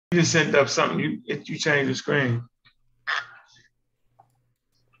just sent up something. You changed the screen.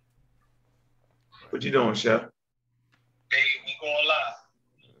 What you doing, Chef? Hey, we going live.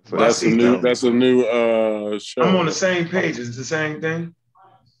 So that's a new show. I'm on the same page. Is it the same thing?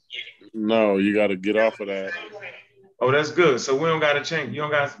 No, you got to get off of that. Oh, that's good. So we don't got to change. We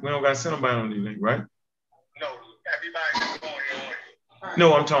don't got to send nobody on anything, right? No, everybody's going on.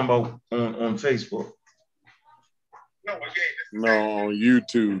 No, I'm talking about on Facebook. No, on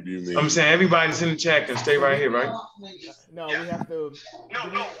YouTube, you mean? I'm saying everybody's in the chat can stay right here, right? No, we have to.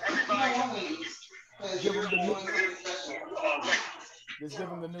 No, everybody. Give them the new. Just give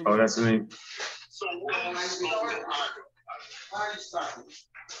them the new. Oh, that's me. So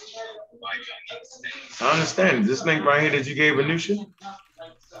I understand. This link right here that you gave Anusha?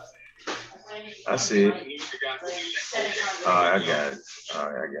 I see it. All right, I got it.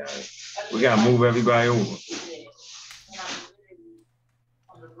 We got to move everybody over.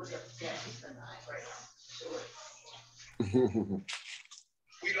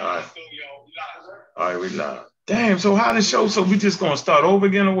 All right, we live. Damn, so how the show? So we just going to start over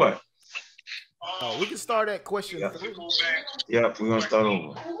again or what? Oh, we can start at question 3. Yep, we're going to start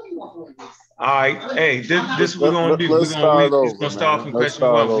over. All right, hey, this we're going to do. We're going to start from question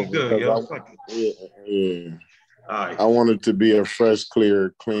 1. We good, yo. Fuck it. Yeah. All right. I want it to be a fresh,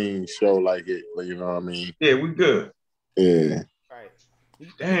 clear, clean show like it. You know what I mean? Yeah, we good. Yeah.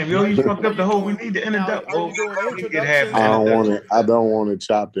 Damn, yo, you fucked up the whole. We need to end it up. I don't want to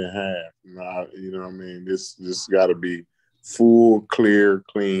chop in half. Nah, you know what I mean? This got to be full, clear,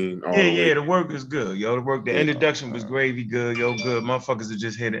 clean. Yeah. The work is good, yo. The introduction was gravy good, yo. Good. Motherfuckers that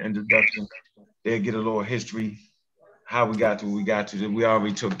just hear the introduction. They'll get a little history, how we got to where we got to. We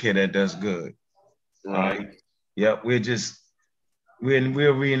already took care of that. That's good. All right. Yep. We'll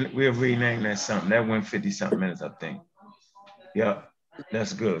rename that something. That went 50-something minutes, I think. Yep.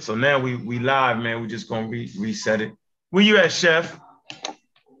 That's good. So now we live, man. We're just gonna reset it. Where you at, Chef?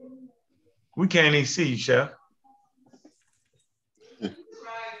 We can't even see you, Chef. Let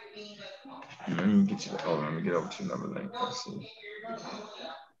me get you. Hold on. Let me get over to another link. Let's see.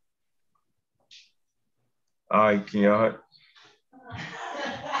 All right, can y'all?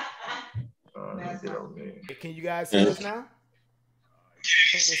 Let me get over there. Can you guys see us now?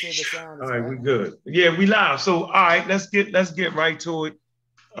 All right, we good. Yeah, we live. So all right, let's get right to it.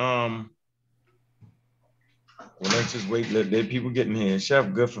 Well, let's just wait. Let people get in here.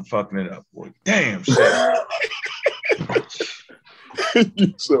 Chef, good for fucking it up, boy. Damn, Chef.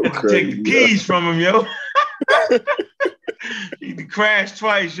 You so crazy. Take the keys from him, yo. You can crash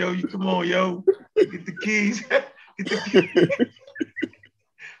twice, yo. You come on, yo. Get the keys. Get the keys.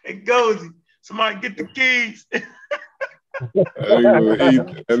 Hey, Gozy, somebody get the keys.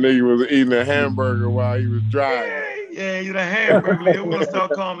 That nigga was eating a hamburger while he was driving. Yeah, you the hamburger. You want to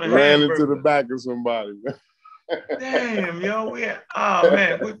start calling the Ran hamburger. into the back of somebody. Damn, yo.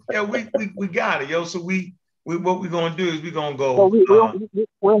 Man. We got it, yo. So what we gonna do is we gonna go. So we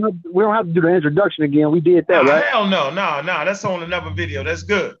don't have to do the introduction again. We did that, right? Hell no. That's on another video. That's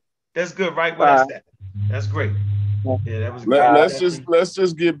good. That's good, right? Where that's at. That's great. Yeah, that was good. Let's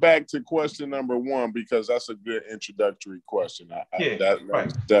just get back to question number 1 because that's a good introductory question.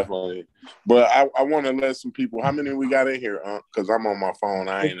 That's definitely. But I want to let some people. How many we got in here? Because I'm on my phone.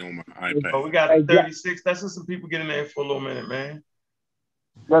 I ain't on my iPad. Oh, we got 36. That's just some people getting there for a little minute, man.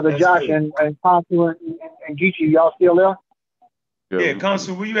 Brother Josh and Consul and Geechee, y'all still there? Yeah,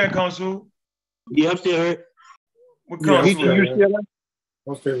 Consul, where you at, Consul? Yeah, I'm still here. What Consul? Geechee, you still there?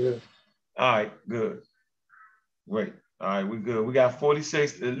 I'm still here. All right, good. Great. All right, we good. We got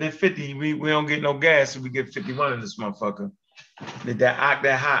 46. 50. We don't get no gas, so we get 51 in this motherfucker. That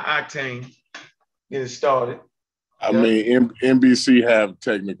high octane get it started. I mean, NBC have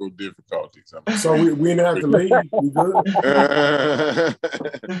technical difficulties. So we didn't have to leave. We good?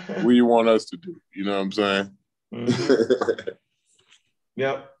 What do you want us to do? You know what I'm saying? Mm-hmm.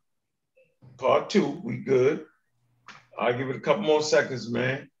 Yep. Part 2, we good. I'll give it a couple more seconds,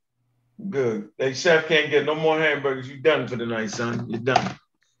 man. Good. Hey, Chef can't get no more hamburgers. You done for the night, son. You're done.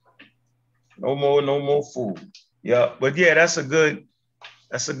 No more food. Yeah, but yeah, that's a good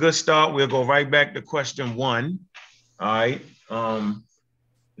start. We'll go right back to question 1. All right.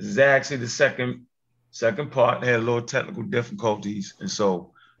 This is actually the second part. Had a little technical difficulties, and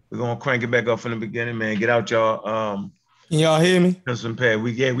so we're gonna crank it back up from the beginning, man. Get out y'all. Can y'all hear me? Some pad.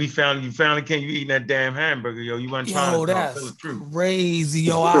 We finally came. You eating that damn hamburger, yo. You weren't trying to tell the truth. Crazy,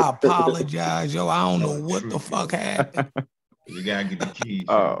 yo. I apologize, yo. I don't know what the fuck happened. You gotta get the keys.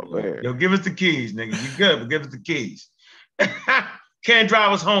 Oh man. Yo, give us the keys, nigga. You good, but give us the keys. Can't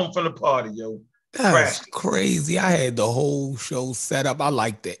drive us home from the party, yo. That's crazy. I had the whole show set up. I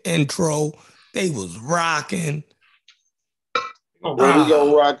liked the intro. They was rocking. We're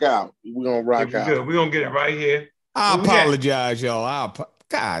gonna rock out. We're gonna rock out. Good. We're gonna get it right here. I apologize, y'all.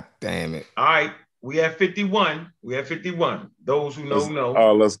 God damn it. All right. We have 51. Those who know.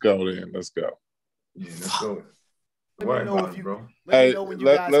 Oh, let's go then. Let's go. Yeah, let's go. Let me know if you, bro. Let me know when you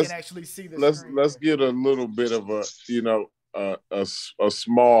guys can actually see this. Let's get a little bit of a, a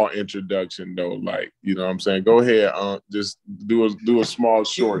small introduction though. Like, you know what I'm saying? Go ahead, just do a small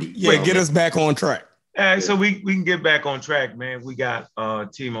short. Yeah, get us back on track. All right, so we can get back on track, man. We got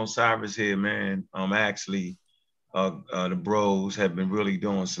Team Osiris here, man. Actually, the bros have been really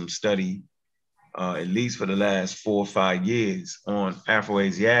doing some study, at least for the last 4 or 5 years, on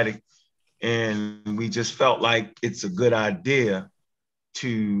Afro-Asiatic. And we just felt like it's a good idea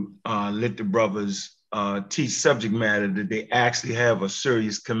to let the brothers teach subject matter that they actually have a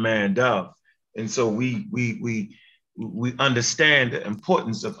serious command of. And so we understand the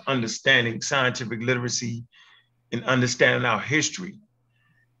importance of understanding scientific literacy and understanding our history.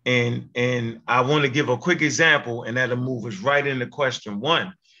 And I want to give a quick example, and that'll move us right into question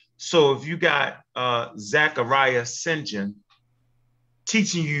 1. So if you got Zachariah Sinjan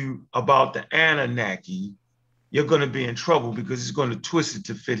teaching you about the Anunnaki, you're going to be in trouble because he's going to twist it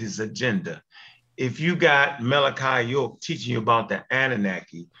to fit his agenda. If you got Malachi York teaching you about the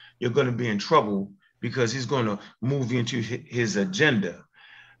Anunnaki, you're going to be in trouble because he's going to move into his agenda.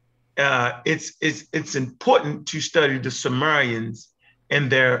 It's important to study the Sumerians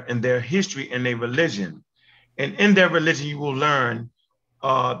and their history and their religion. And in their religion, you will learn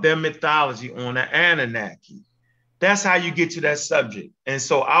their mythology on the Anunnaki. That's how you get to that subject. And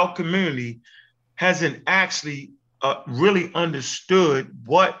so our community hasn't actually really understood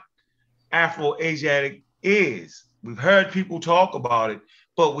what Afro-Asiatic is. We've heard people talk about it,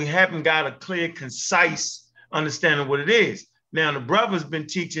 but we haven't got a clear, concise understanding of what it is. Now, the brother's been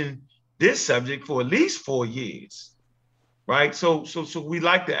teaching this subject for at least 4 years, right? So we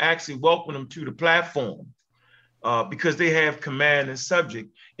like to actually welcome them to the platform because they have command and subject.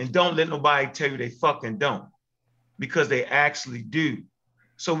 And don't let nobody tell you they fucking don't, because they actually do.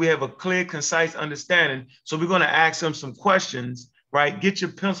 So we have a clear, concise understanding. So we're going to ask them some questions, right? Get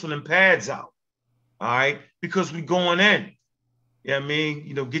your pencil and pads out, all right? Because we're going in. You know what I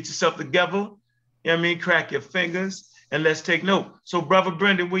mean? Get yourself together. You know what I mean? Crack your fingers and let's take note. So Brother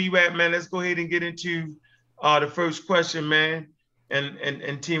Brendan, where you at, man? Let's go ahead and get into the first question, man.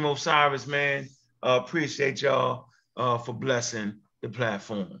 And Team Osiris, man, appreciate y'all for blessing the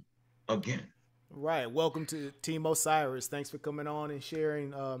platform again. Right. Welcome to Team Osiris. Thanks for coming on and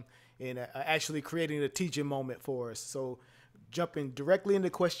sharing and actually creating a teaching moment for us. So jumping directly into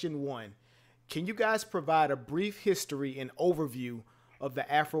question 1, can you guys provide a brief history and overview of the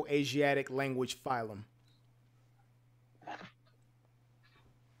Afro-Asiatic language phylum?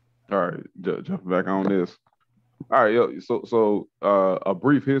 All right, jumping back on this. All right, so a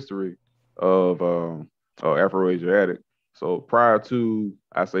brief history of Afro-Asiatic. So prior to,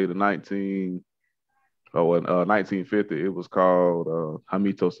 I say, the 1950, it was called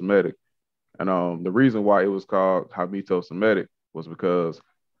Hamito-Semitic. And the reason why it was called Hamito-Semitic was because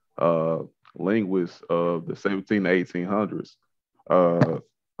linguists of the 17 to 1800s,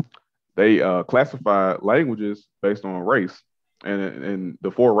 they classified languages based on race. And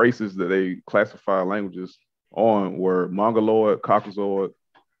the 4 races that they classified languages on were Mongoloid, Caucasoid,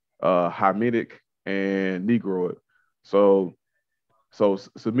 Hamitic, and Negroid. So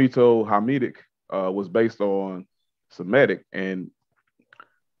Semito-Hamitic was based on Semitic, and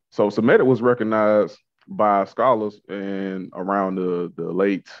so Semitic was recognized by scholars in around the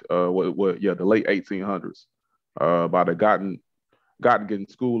late the late 1800s by the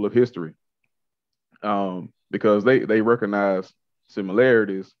Göttingen School of History, because they recognized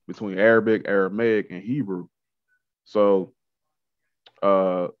similarities between Arabic, Aramaic, and Hebrew. So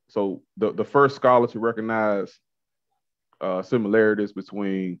the first scholar to recognize similarities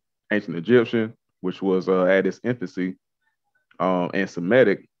between ancient Egyptian, which was at its infancy, and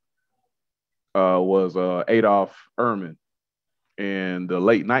Semitic was Adolf Ehrman in the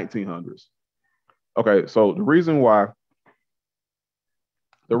late 1900s. Okay, so the reason why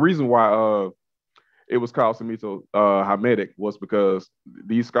it was called Semito-Hamitic was because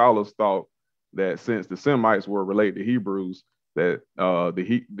these scholars thought that since the Semites were related to Hebrews, that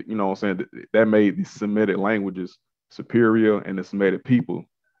that made the Semitic languages superior and the Semitic people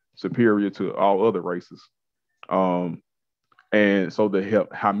superior to all other races. And so the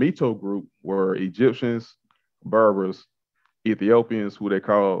Hamito group were Egyptians, Berbers, Ethiopians, who they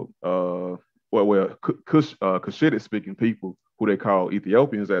called Cushitic speaking people, who they called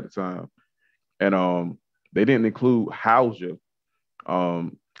Ethiopians at the time, and they didn't include Hausa.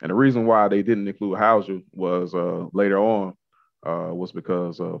 And the reason why they didn't include Hausa was later on was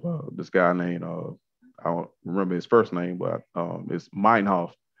because of this guy named I don't remember his first name, but it's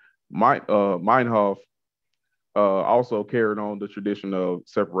Meinhof. Meinhof also carried on the tradition of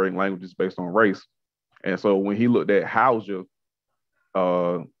separating languages based on race. And so when he looked at Hausa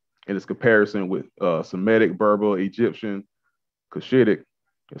in its comparison with Semitic, Berber, Egyptian, Cushitic,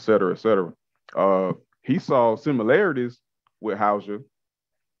 et cetera, he saw similarities with Hausa,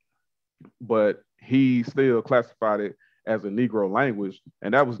 but he still classified it as a Negro language,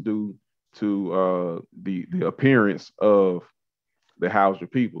 and that was due to the appearance of the Hausa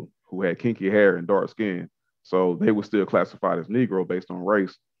people who had kinky hair and dark skin. So they were still classified as Negro based on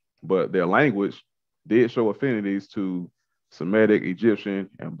race, but their language did show affinities to Semitic, Egyptian,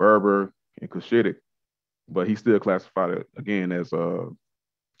 and Berber and Cushitic, but he still classified it again as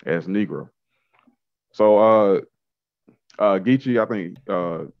Negro. So Geechee, I think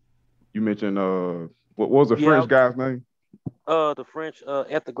you mentioned what was the French guy's name? The French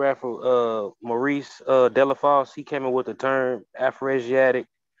ethnographer Maurice Delafosse. He came in with the term Afroasiatic,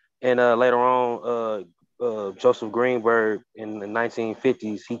 and later on Joseph Greenberg in the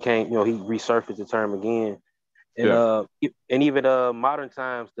 1950s, he came, he resurfaced the term again. And and even modern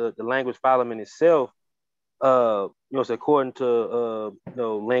times, the language phylum in itself, it's according to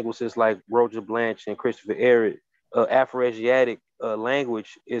linguists like Roger Blanche and Christopher Ehret, Afroasiatic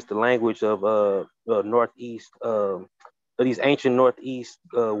language is the language of Northeast, these ancient Northeast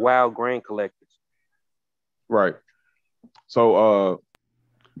wild grain collectors. Right. So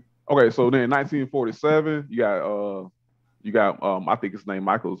okay, so then in 1947, you got I think his name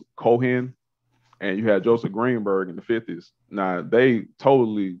Michael Cohen, and you had Joseph Greenberg in the 50s. Now they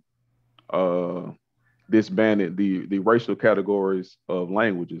totally disbanded the racial categories of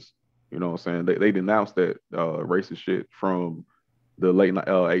languages. You know what I'm saying? They denounced that racist shit from the late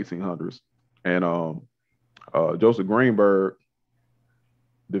 1800s. And Joseph Greenberg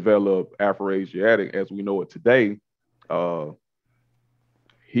developed Afroasiatic as we know it today.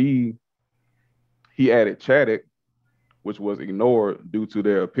 He added Chadic, which was ignored due to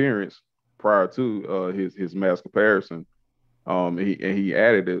their appearance prior to his mass comparison. He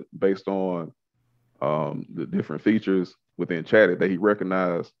added it based on the different features within Chadic that he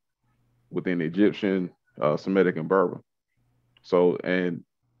recognized within Egyptian, Semitic, and Berber. So, and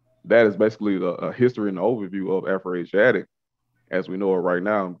that is basically a history and overview of Afroasiatic as we know it right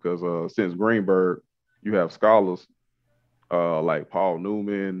now, because since Greenberg, you have scholars like Paul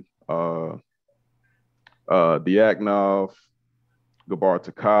Newman, Diakonoff,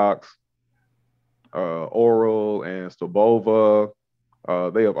 Gabarta Cox, Oral, and Stobova.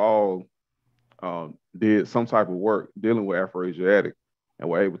 They have all did some type of work dealing with Afroasiatic and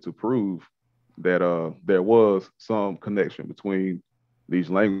were able to prove that there was some connection between these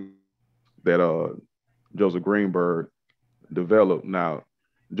languages that Joseph Greenberg developed. Now,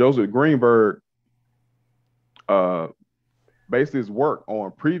 Joseph Greenberg based his work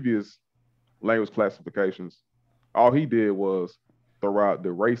on previous language classifications. All he did was throw out the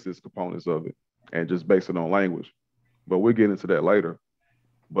racist components of it and just base it on language. But we'll get into that later.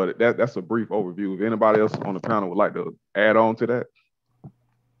 But that's a brief overview. If anybody else on the panel would like to add on to that.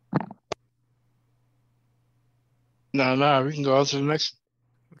 No, we can go on to the next.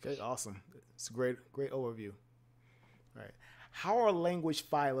 Okay, awesome. It's a great overview. All right. How are language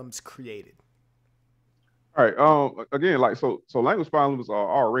phylums created? All right. Again, so language phylums are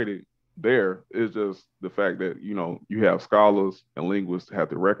already there. It's just the fact that you have scholars and linguists have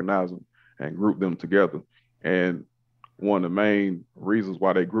to recognize them and group them together. And one of the main reasons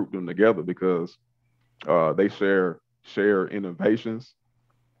why they group them together because they share innovations.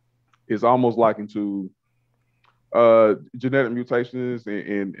 It's almost like into genetic mutations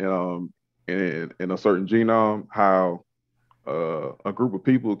in a certain genome, how a group of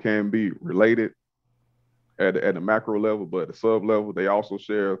people can be related at the macro level, but at the sub level, they also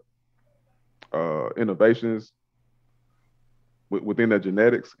share innovations within their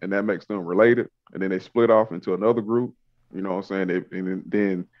genetics, and that makes them related. And then they split off into another group, you know what I'm saying? And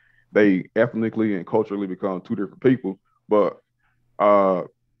then they ethnically and culturally become two different people. But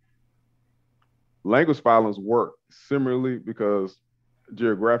language phylums work similarly because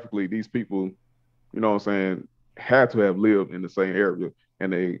geographically, these people, you know what I'm saying, had to have lived in the same area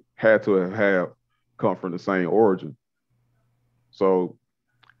and they had to have come from the same origin. So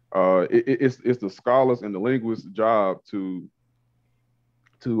it's the scholars and the linguists' job to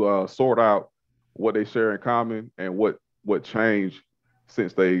sort out what they share in common and what changed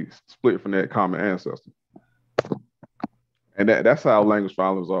since they split from that common ancestor. And that's how language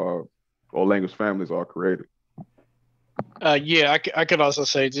phylums or language families are created. Yeah, I could also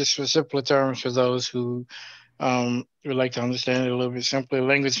say, just for simpler terms for those who would like to understand it a little bit simpler,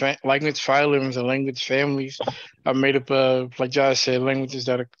 language phylums and language families are made up of, like Josh said, languages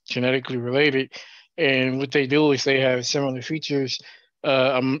that are genetically related. And what they do is they have similar features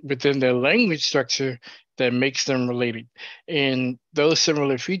within their language structure that makes them related. And those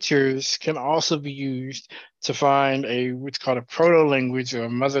similar features can also be used to find what's called a proto-language or a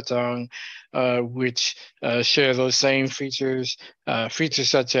mother tongue, which share those same features, features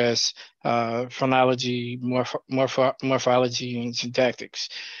such as phonology, morphology, and syntactics.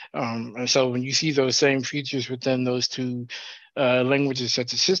 And so when you see those same features within those two languages,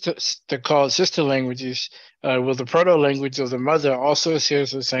 such as they're called sister languages, well, the proto-language of the mother also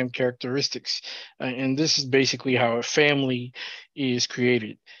shares the same characteristics. And this is basically how a family is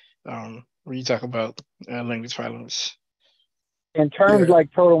created when you talk about language phylums. In terms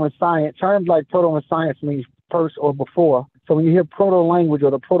like proto and science means first or before. So when you hear proto-language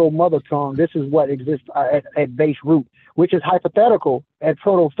or the proto-mother tongue, this is what exists at base root, which is hypothetical at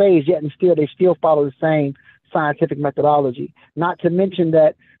proto-phase, yet and still they still follow the same scientific methodology. Not to mention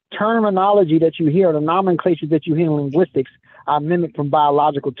that terminology that you hear, the nomenclature that you hear in linguistics, are mimicked from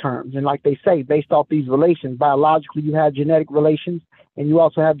biological terms. And like they say, based off these relations, biologically you have genetic relations, and you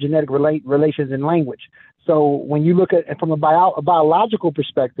also have genetic relations in language. So when you look at it from a biological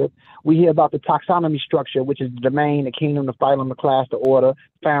perspective, we hear about the taxonomy structure, which is the domain, the kingdom, the phylum, the class, the order,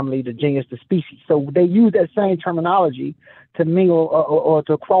 family, the genus, the species. So they use that same terminology to mingle or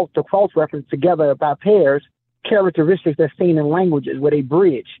to cross-reference together by pairs characteristics that's seen in languages where they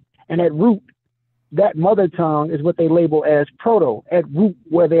bridge. And at root, that mother tongue is what they label as proto, at root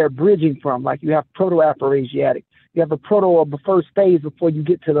where they're bridging from. Like you have proto-Afroasiatic. You have a proto of the first phase before you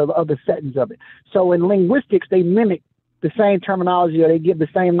get to the other settings of it. So in linguistics, they mimic the same terminology, or they give the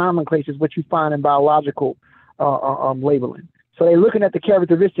same nomenclatures what you find in biological labeling. So they're looking at the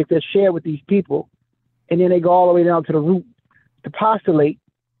characteristics that's shared with these people, and then they go all the way down to the root to postulate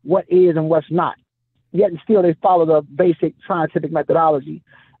what is and what's not. Yet and still they follow the basic scientific methodology.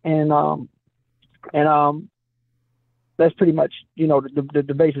 And that's pretty much,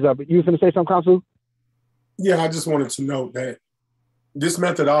 the basis of it. You was going to say something, Kansu? Yeah, I just wanted to note that this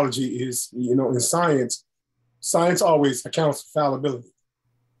methodology is, in science always accounts for fallibility.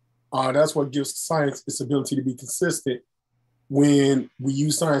 That's what gives science its ability to be consistent when we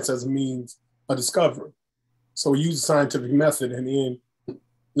use science as a means of discovery. So we use a scientific method, and in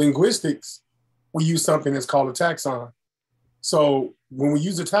linguistics, we use something that's called a taxon. So when we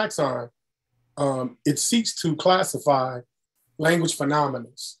use a taxon, it seeks to classify language phenomena.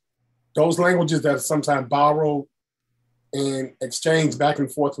 Those languages that are sometimes borrowed and exchanged back and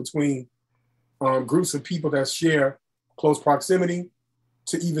forth between groups of people that share close proximity,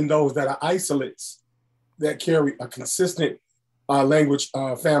 to even those that are isolates that carry a consistent language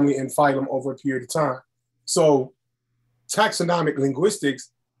family and phylum over a period of time. So taxonomic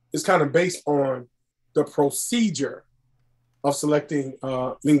linguistics is kind of based on the procedure of selecting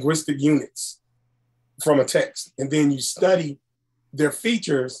linguistic units from a text. And then you study their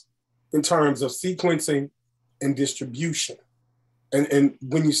features in terms of sequencing and distribution. And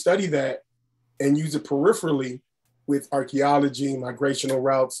when you study that and use it peripherally with archaeology, migrational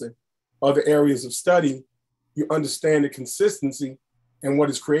routes, and other areas of study, you understand the consistency, and what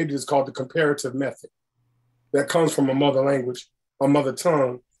is created is called the comparative method. That comes from a mother language, a mother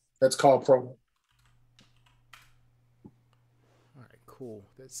tongue, that's called Proto. All right, cool.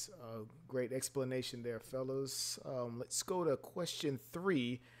 That's a great explanation there, fellas. Let's go to question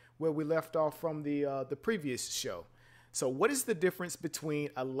 3, where we left off from the previous show. So what is the difference between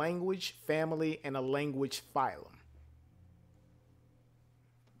a language family and a language phylum?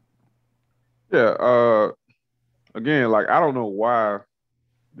 Yeah, again, like, I don't know why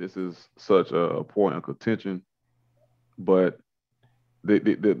this is such a point of contention, but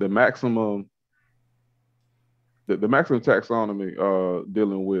the maximum taxonomy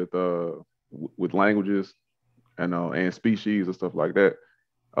dealing with languages and species and stuff like that,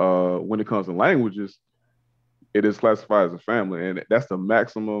 when it comes to languages, it is classified as a family, and that's the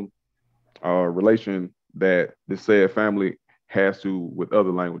maximum relation that the said family has to with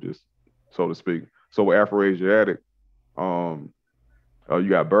other languages, so to speak. So with Afroasiatic, you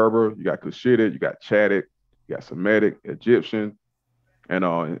got Berber, you got Cushitic, you got Chadic, you got Semitic, Egyptian,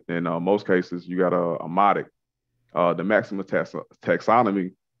 and in most cases you got a Amadic. The maximum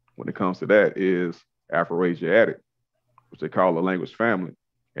taxonomy when it comes to that is Afroasiatic, which they call a language family.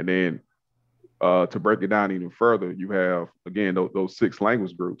 And then to break it down even further, you have, again, those 6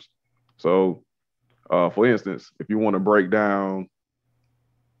 language groups. So for instance, if you want to break down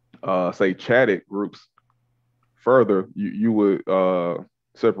say Chadic groups further, you would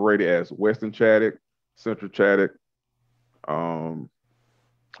separate it as Western Chadic, Central Chadic.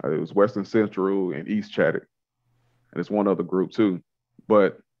 It was Western Central and East Chadic, and it's one other group too.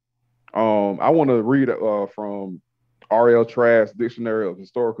 But I want to read from R.L. Trask's Dictionary of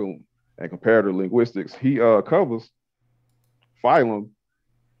Historical and Comparative Linguistics. He covers phylum,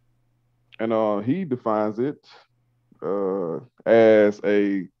 and he defines it as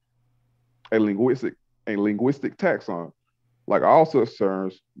a linguistic taxon. Like all such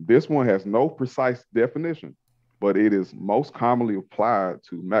terms, this one has no precise definition, but it is most commonly applied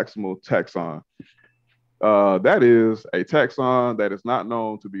to maximal taxon. That is a taxon that is not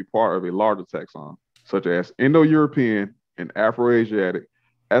known to be part of a larger taxon, such as Indo-European and Afro-Asiatic,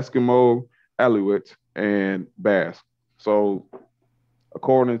 Eskimo, Aleut, and Basque. So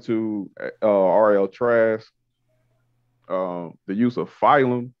according to R.L. Trask, the use of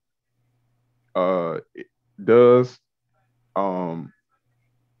phylum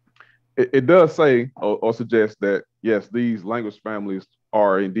it does say or suggest that, yes, these language families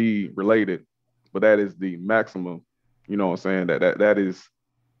are indeed related, but that is the maximum, you know what I'm saying, that is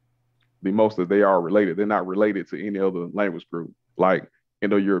the most that they are related. They're not related to any other language group. Like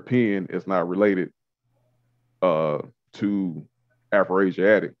Indo-European is not related to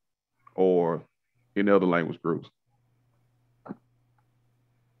Afro-Asiatic or any other language groups.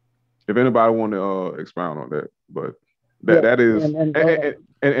 If anybody want to expound on that, but that is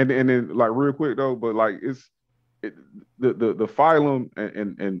and then like real quick though, but like the phylum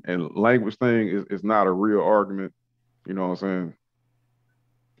and language thing is not a real argument. You know what I'm saying?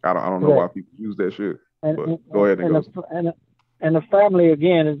 I don't know why people use that shit. But go ahead and the family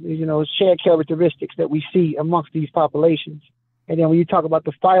again is, you know, shared characteristics that we see amongst these populations. And then when you talk about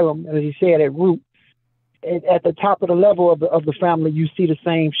the phylum, as you said, at root, at the top of the level of the family, you see the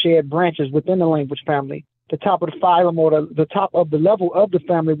same shared branches within the language family. The top of the phylum or the top of the level of the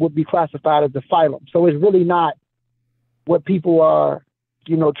family would be classified as the phylum. So it's really not what people are,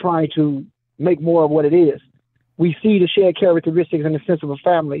 you know, trying to make more of what it is. We see the shared characteristics in the sense of a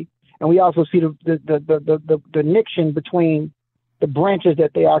family, and we also see the niction between the branches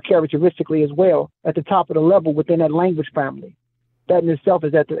that they are characteristically as well at the top of the level within that language family. That in itself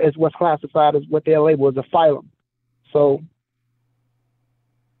is what's classified as what they label as a phylum. So.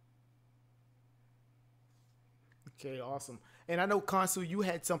 Okay, awesome. And I know, Consul, you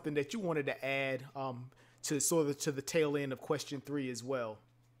had something that you wanted to add to the tail end of question 3 as well.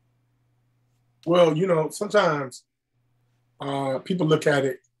 Well, you know, sometimes people look at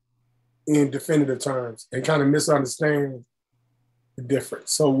it in definitive terms and kind of misunderstand the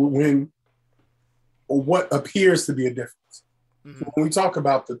difference. So what appears to be a difference. Mm-hmm. When we talk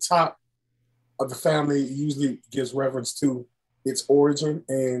about the top of the family, it usually gives reference to its origin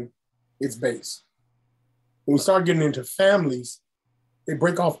and its base. When we start getting into families, they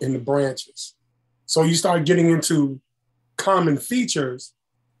break off into branches. So you start getting into common features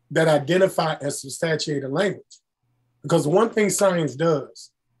that identify as substantiated language. Because one thing science does,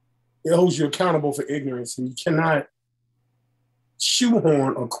 it holds you accountable for ignorance, and you cannot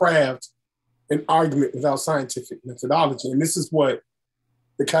shoehorn or craft an argument without scientific methodology. And this is what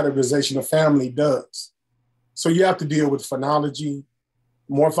the categorization of family does. So you have to deal with phonology,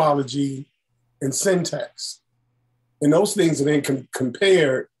 morphology, and syntax. And those things are then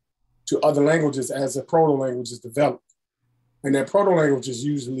compared to other languages as a proto-language is developed. And that proto-languages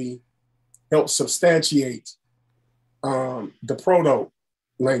usually help substantiate the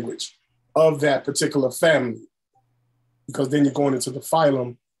proto-language of that particular family, because then you're going into the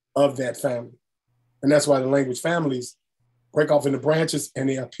phylum of that family. And that's why the language families break off into branches and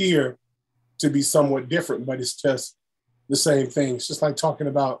they appear to be somewhat different, but it's just the same thing. It's just like talking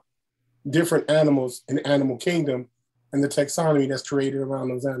about different animals in the animal kingdom and the taxonomy that's created around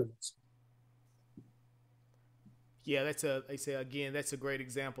those animals. Yeah, that's a great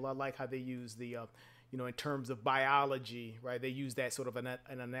example. I like how they use the, in terms of biology, right? They use that sort of an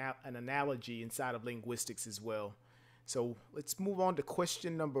analogy inside of linguistics as well. So let's move on to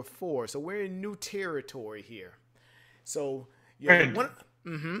question number 4. So we're in new territory here. So let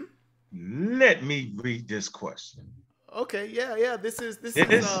me read this question. Okay, yeah. This is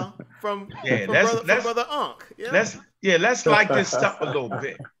from Brother Unc. Yeah. Let's light this up a little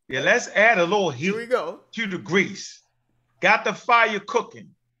bit. Yeah, let's add a little heat to the grease. Got the fire cooking.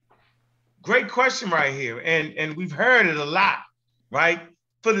 Great question right here. And we've heard it a lot, right?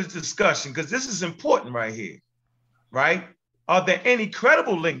 For this discussion, because this is important right here, right? Are there any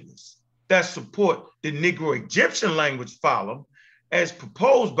credible linguists that support the Negro-Egyptian language phylum as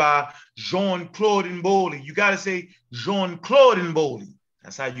proposed by Jean-Claude Mboli? You got to say Jean-Claude Mboli.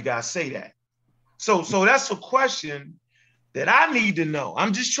 That's how you guys say that. So that's a question that I need to know.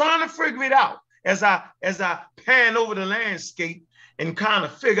 I'm just trying to figure it out as I pan over the landscape and kind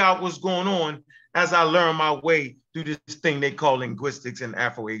of figure out what's going on as I learn my way through this thing they call linguistics and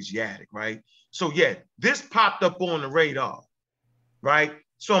Afro-Asiatic, right? So yeah, this popped up on the radar, right?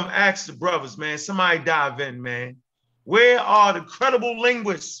 So I'm asking the brothers, man, somebody dive in, man. Where are the credible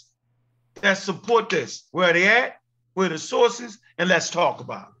linguists that support this? Where are they at? Where are the sources? And let's talk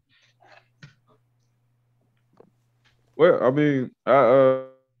about it. Well, I mean, I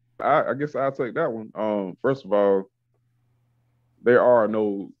guess I'll take that one. First of all, there are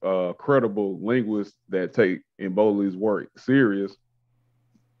no credible linguists that take Mboli's work serious.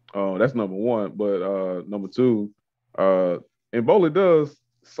 That's number one. But number two, Mboli does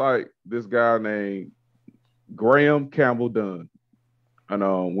cite this guy named Graham Campbell Dunn.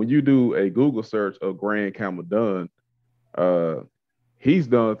 And when you do a Google search of Graham Campbell Dunn, he's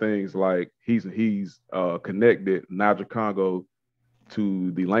done things like he's connected Niger Congo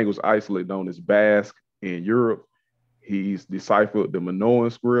to the language isolate known as Basque in Europe. He's deciphered the Minoan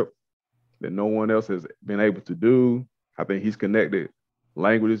script that no one else has been able to do. I think he's connected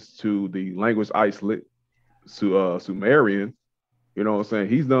languages to the language isolate to Sumerian. You know what I'm saying?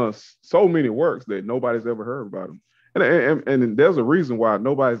 He's done so many works that nobody's ever heard about him. And there's a reason why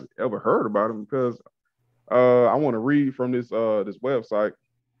nobody's ever heard about him, because I want to read from this website.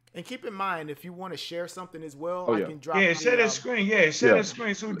 And keep in mind, if you want to share something as well, I can drop. Yeah, share that screen. Yeah, share that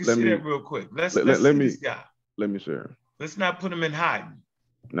screen so we can see that real quick. Let's see this guy. Let me share. Let's not put him in hiding.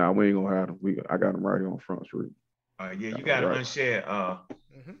 Nah, we ain't gonna hide him. I got him right here on Front Street. Yeah, you gotta unshare. I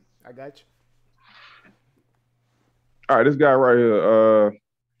got you. All right, this guy right here.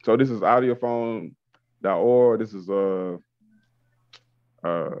 So this is audiophone.org. This is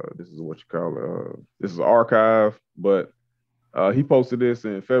what you call it. This is archive, but he posted this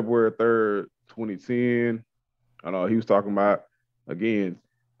in February 3rd, 2010. He was talking about, again,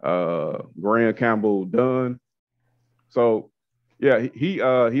 Graham Campbell Dunn. So yeah, he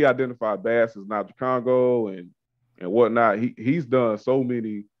identified Basque as Niger Congo and whatnot. He's done so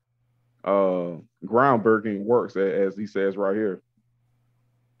many groundbreaking works, as he says right here.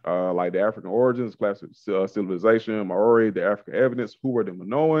 Like the African origins, classic civilization, Maori, the African evidence, who were the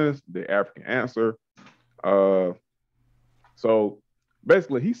Minoans, the African answer. So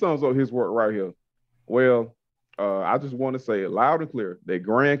basically, he sums up his work right here. Well, I just want to say it loud and clear that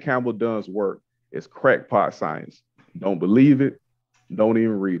Graham Campbell Dunn's work is crackpot science. Don't believe it. Don't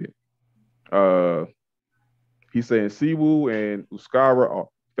even read it. He's saying Siwu and Euskara are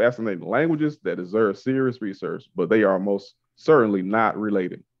fascinating languages that deserve serious research, but they are most certainly not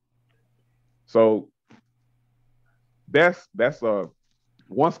related. So that's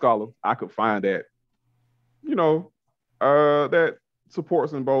one scholar I could find that, that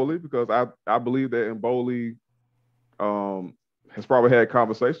supports Mboli, because I believe that Mboli has probably had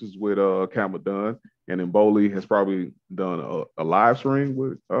conversations with Campbell Dunn, and Mboli has probably done a live stream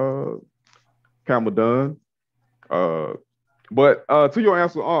with Campbell Dunn. But to your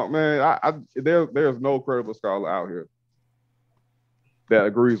answer, man, there's no credible scholar out here that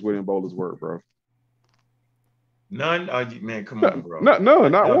agrees with Mboli's work, bro. None? Man, come on, bro. No,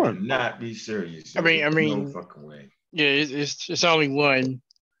 not one. Not be serious. I mean, no fucking way. Yeah, it's only one,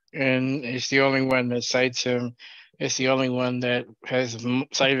 and it's the only one that cites him. It's the only one that has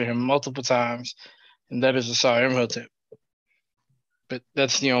cited him multiple times, and that is Asar Imhotep. But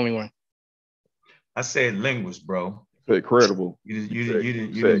that's the only one. I said linguist, bro. Say credible. You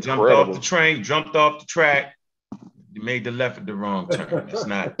didn't jump off the train, jumped off the track. You made the left at the wrong turn. That's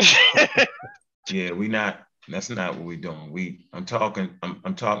not. Yeah, that's not what we're doing. I'm talking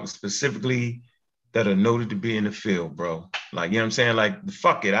specifically that are noted to be in the field, bro. Like, you know what I'm saying? Like,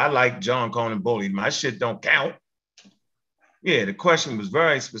 fuck it. I like John Conan Mboli. My shit don't count. Yeah, the question was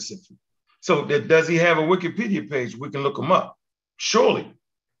very specific. So does he have a Wikipedia page? We can look him up. Surely.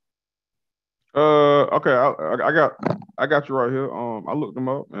 Okay, I got you right here. I looked them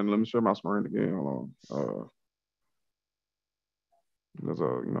up, and let me share my screen again. Hold on. Because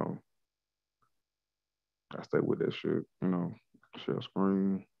I stay with that shit. Share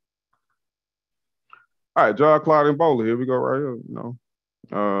screen. All right, John Claude Mboli. Here we go, right here. No,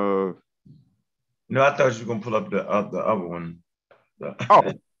 I thought you were gonna pull up the other one.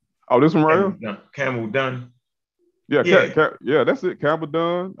 This one right here. Campbell Dunn. Yeah, that's it. Campbell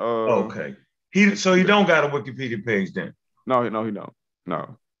Dunn. Okay. He don't got a Wikipedia page then. No, he don't.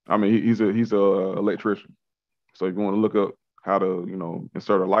 No. I mean, he's a electrician. So if you want to look up how to,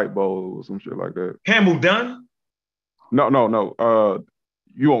 insert a light bulb or some shit like that. Campbell Dunn? No.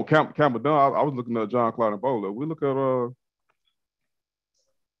 You on Campbell Dunn? I was looking at John Claude Mboli. We look at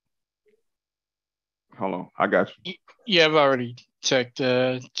Hold on, I got you. Yeah, I've already checked.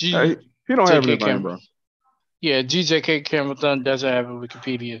 He don't have anything, bro. Yeah, GJK Campbell doesn't have a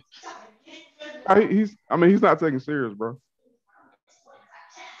Wikipedia. He's not taking serious, bro.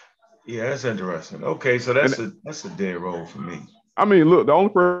 Yeah, that's interesting. Okay, so that's a dead roll for me. I mean, look, the only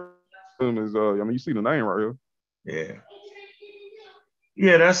person is you see the name right here.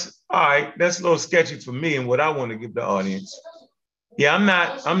 Yeah, that's all right. That's a little sketchy for me and what I want to give the audience. Yeah, I'm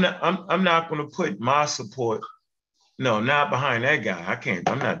not going to put my support. No, not behind that guy. I can't.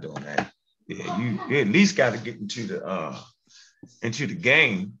 I'm not doing that. Yeah, you at least got to get into the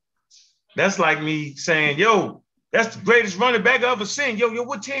game. That's like me saying, "Yo, that's the greatest running back I ever seen." Yo,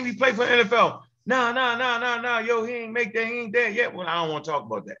 what team he played for the NFL? Nah. Yo, he ain't make that. He ain't there yet. Well, I don't want to talk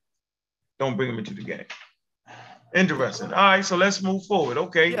about that. Don't bring him into the game. Interesting. All right, so let's move forward.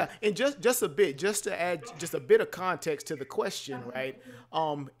 Okay. Yeah, and just a bit, just to add just a bit of context to the question, right?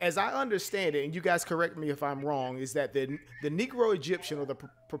 As I understand it, and you guys correct me if I'm wrong, is that the Negro Egyptian or the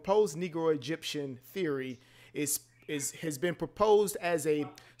proposed Negro Egyptian theory has been proposed as a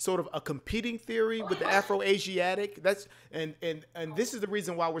sort of a competing theory with the Afro-Asiatic. That's and this is the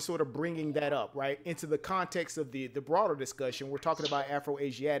reason why we're sort of bringing that up, right, into the context of the broader discussion. We're talking about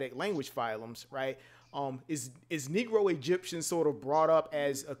Afro-Asiatic language phylums, right? Is Negro Egyptian sort of brought up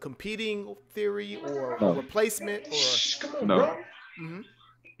as a competing theory or a replacement? Or no, mm-hmm.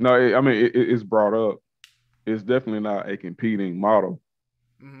 No. I mean, it's brought up. It's definitely not a competing model.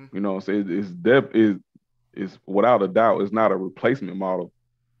 Mm-hmm. You know, so it's without a doubt, it's not a replacement model.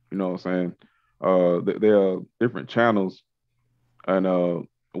 You know what I'm saying? There are different channels and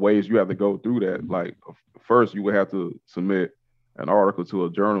ways you have to go through that. Like first, you would have to submit an article to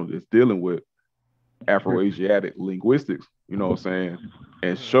a journal that's dealing with Afro-Asiatic linguistics, you know what I'm saying,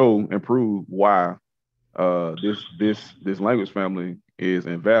 and show and prove why this language family is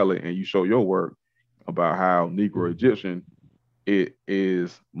invalid, and you show your work about how Negro Egyptian it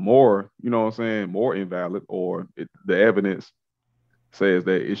is more, you know what I'm saying, more invalid, or the evidence says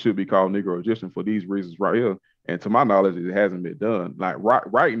that it should be called Negro Egyptian for these reasons right here. And to my knowledge, it hasn't been done. Like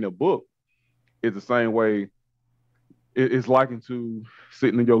writing a book is the same way. It's likened to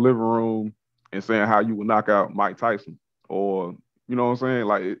sitting in your living room and saying how you would knock out Mike Tyson, or, you know what I'm saying?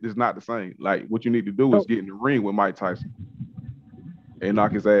 Like, it's not the same. Like, what you need to do is get in the ring with Mike Tyson and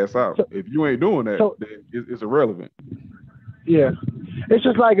knock his ass out. If you ain't doing that, then it's irrelevant. Yeah. It's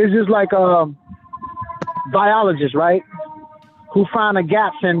just like biologists, right? Who find the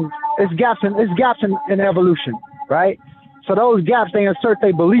gaps in evolution, right? So those gaps, they insert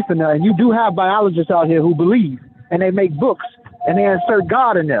their belief in there. And you do have biologists out here who believe, and they make books, and they insert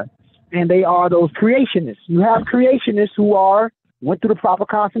God in there. And they are those creationists. You have creationists who went through the proper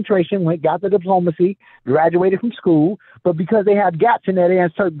concentration, got the diplomacy, graduated from school, but because they have gaps in there, they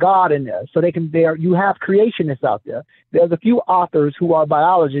insert God in there. So you have creationists out there. There's a few authors who are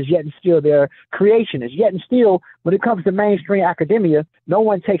biologists, yet and still they're creationists. Yet and still, when it comes to mainstream academia, no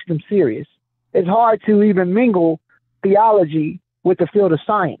one takes them serious. It's hard to even mingle theology with the field of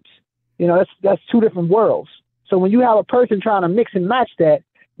science. You know, that's two different worlds. So when you have a person trying to mix and match that,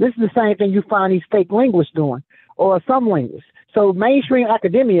 this is the same thing you find these fake linguists doing, or some linguists. So mainstream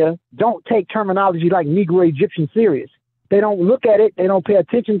academia don't take terminology like Negro Egyptian serious. They don't look at it. They don't pay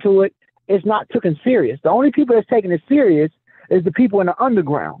attention to it. It's not taken serious. The only people that's taking it serious is the people in the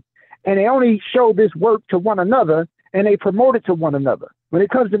underground. And they only show this work to one another, and they promote it to one another. When it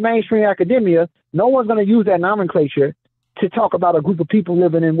comes to mainstream academia, no one's going to use that nomenclature to talk about a group of people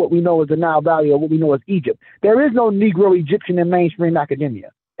living in what we know as the Nile Valley or what we know as Egypt. There is no Negro Egyptian in mainstream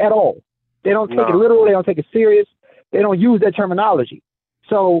academia at all. They don't take it literal. They don't take it serious. They don't use that terminology.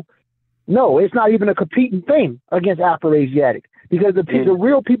 So, no, it's not even a competing thing against Afro-Asiatic, because the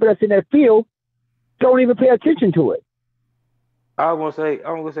real people that's in that field don't even pay attention to it. I'm gonna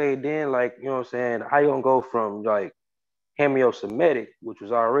say then, like, you know what I'm saying, how you gonna go from like Hemio-Semitic, which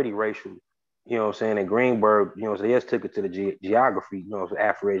was already racial, you know what I'm saying, and Greenberg, you know what I'm saying, yes, took it to the geography, you know,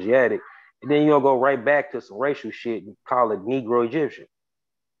 Afro-Asiatic, and then you'll go right back to some racial shit and call it Negro Egyptian.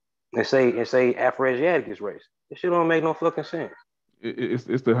 And say Afro-Asiatic is race. This shit don't make no fucking sense. It's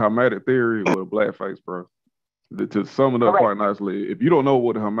the Hamitic theory with a blackface, bro. To sum it up quite nicely, if you don't know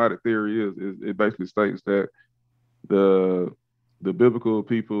what the Hamitic theory is, it basically states that the biblical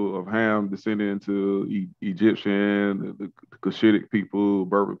people of Ham descended into Egyptian, the Cushitic people,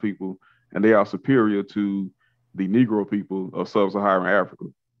 Berber people, and they are superior to the Negro people of sub-Saharan Africa.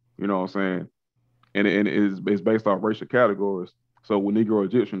 You know what I'm saying? And it's based off racial categories. So what Negro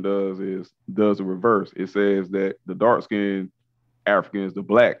Egyptian does the reverse. It says that the dark-skinned Africans, the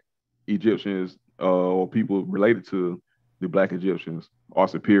black Egyptians, or people related to the black Egyptians are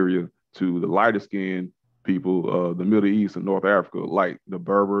superior to the lighter skinned people, the Middle East and North Africa, like the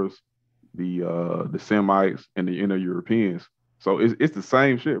Berbers, the Semites, and the Indo-Europeans. So it's the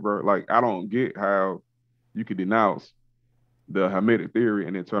same shit, bro. Like, I don't get how you could denounce the Hamitic theory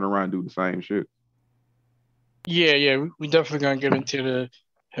and then turn around and do the same shit. Yeah, we definitely gonna get into the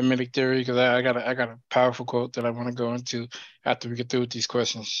Hamitic theory because I got a powerful quote that I want to go into after we get through with these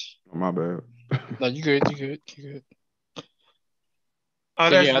questions. Oh, my bad. No, you good. Oh,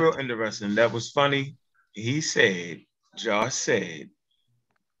 that's real interesting. That was funny. Josh said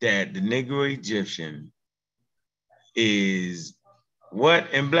that the Negro Egyptian is what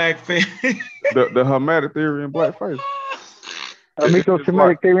in blackface? the Hamitic theory in blackface.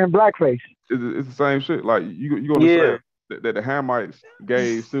 Semitic theory in blackface. It's the same shit. Like you gonna say that the Hamites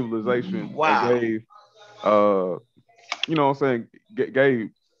gave civilization and gave you know what I'm saying, gave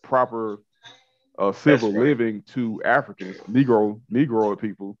proper civil living to Africans, Negro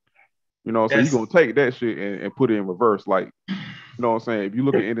people. You know, so you're gonna take that shit and put it in reverse. Like, you know what I'm saying? If you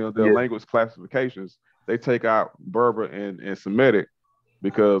look at any of their language classifications, they take out Berber and Semitic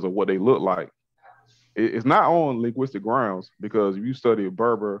because of what they look like. It's not on linguistic grounds, because if you study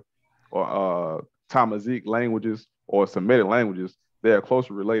Berber or Tamazight languages or Semitic languages, they are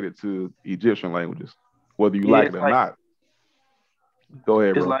closely related to Egyptian languages, whether you like it or not. Go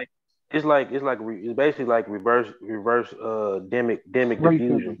ahead, bro. It's basically like reverse demic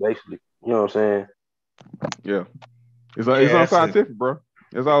diffusion, basically. You know what I'm saying? Yeah. It's unscientific, bro.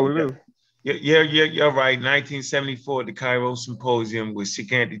 That's all it is. Yeah, you're right. 1974, the Cairo Symposium with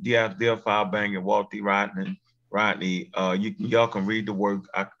Sikanti Diaz, Dale Fowlbang, and Walt D. Rodney. Y'all can read the work.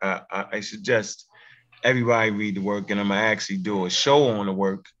 I suggest everybody read the work, and I'm gonna actually do a show on the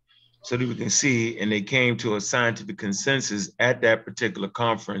work so that we can see. And they came to a scientific consensus at that particular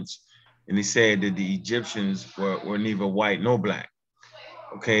conference, and they said that the Egyptians were neither white nor black.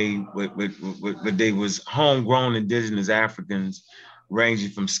 Okay, but they was homegrown indigenous Africans, ranging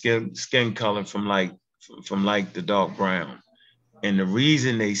from skin color from light to dark brown. And the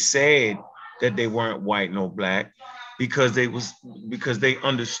reason they said that they weren't white nor black, because they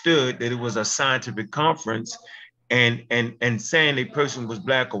understood that it was a scientific conference, and saying a person was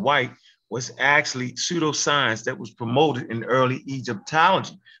black or white was actually pseudoscience that was promoted in early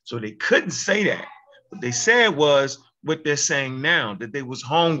Egyptology. So they couldn't say that. What they said was what they're saying now, that they was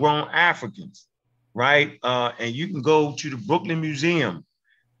homegrown Africans, right? And you can go to the Brooklyn Museum,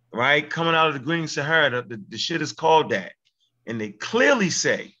 right? Coming out of the Green Sahara, the shit is called that. And they clearly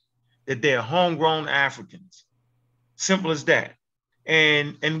say that they're homegrown Africans. Simple as that.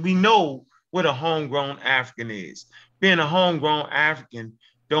 And we know what a homegrown African is. Being a homegrown African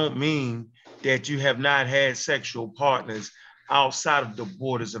don't mean that you have not had sexual partners outside of the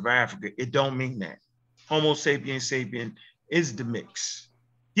borders of Africa. It don't mean that. Homo sapiens sapien is the mix.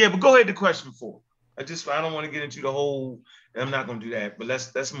 Yeah, but go ahead to question 4. I don't want to get into the whole, I'm not going to do that, but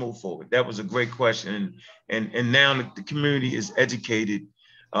let's move forward. That was a great question. And now the community is educated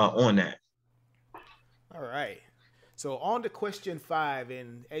on that. All right. So on to question 5,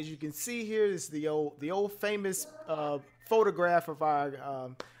 and as you can see here is the old famous photograph of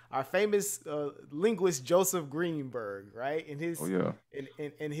our famous linguist Joseph Greenberg, right? In his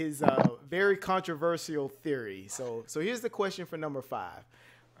in his very controversial theory. So here's the question for number 5.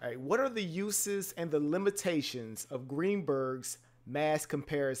 All right, what are the uses and the limitations of Greenberg's mass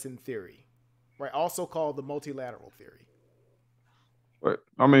comparison theory, right? Also called the multilateral theory. But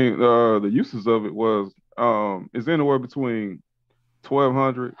I mean, the uses of it was it's anywhere between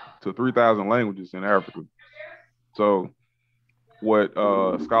 1,200 to 3,000 languages in Africa. So what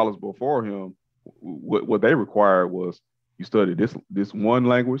scholars before him, what they required was you study this one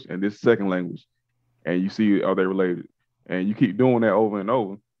language and this second language, and you see, are they related? And you keep doing that over and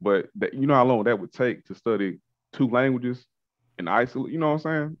over. But you know how long that would take to study 2 languages in isolate? You know what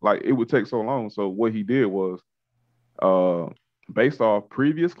I'm saying? Like, it would take so long. So what he did was, based off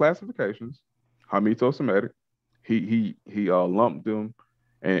previous classifications, Hamito-Semitic, he lumped them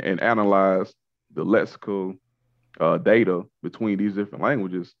and analyzed the lexical data between these different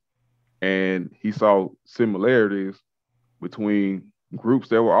languages, and he saw similarities between groups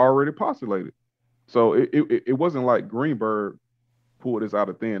that were already postulated. So it wasn't like Greenberg pulled this out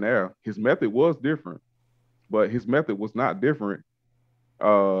of thin air. His method was different, but his method was not different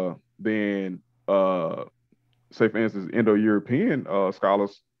than say, for instance, Indo-European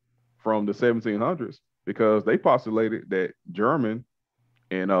scholars from the 1700s, because they postulated that German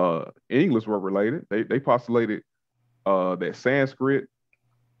and English were related. They postulated that Sanskrit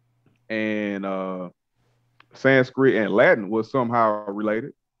and Latin was somehow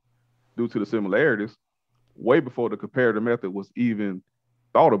related due to the similarities, way before the comparative method was even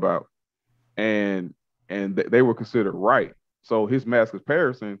thought about. and they were considered right. So his mass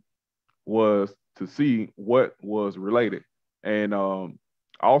comparison was to see what was related. And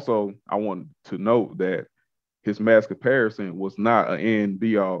also, I want to note that his mass comparison was not an end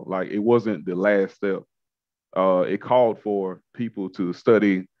be all. Like, it wasn't the last step. It called for people to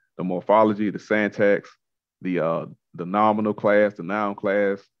study the morphology, the syntax, the nominal class, the noun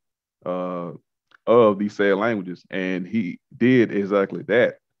class of these said languages, and he did exactly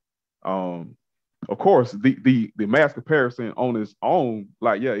that. Of course, the mass comparison on its own,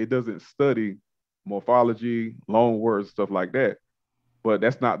 like, yeah, it doesn't study morphology, loan words, stuff like that, but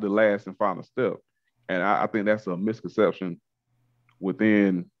that's not the last and final step. And I think that's a misconception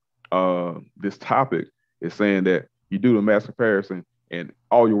within this topic, is saying that you do the mass comparison and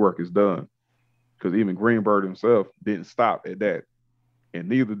all your work is done. Because even Greenberg himself didn't stop at that, and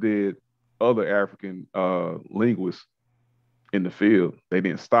neither did other African linguists in the field. They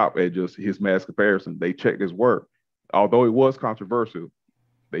didn't stop at just his mass comparison. They checked his work. Although it was controversial,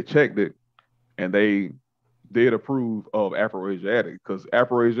 they checked it, and they did approve of Afroasiatic, because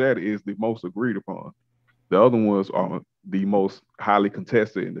Afroasiatic is the most agreed upon. The other ones are the most highly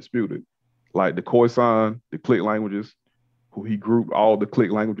contested and disputed, like the Khoisan, the Click languages, who he grouped all the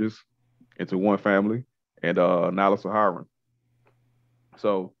Click languages into one family, and Nilo-Saharan.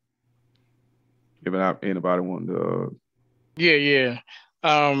 So, if anybody wanted to, yeah.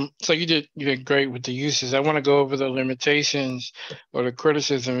 So you did great with the uses. I want to go over the limitations or the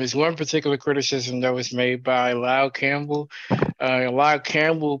criticism. There's one particular criticism that was made by Lyle Campbell. Lyle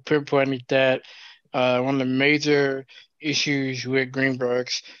Campbell pinpointed that one of the major issues with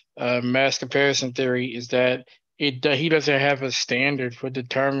Greenberg's mass comparison theory is that he doesn't have a standard for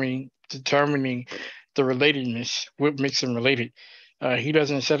determining the relatedness, what makes them related. He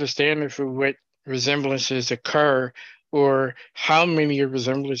doesn't set a standard for what resemblances occur or how many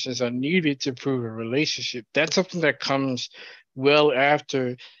resemblances are needed to prove a relationship. That's something that comes well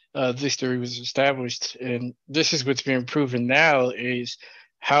after this theory was established. And this is what's being proven now, is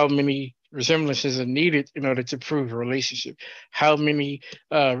how many resemblances are needed in order to prove a relationship. How many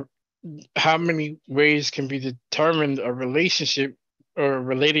ways can be determined a relationship or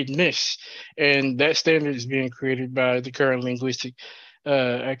relatedness, and that standard is being created by the current linguistic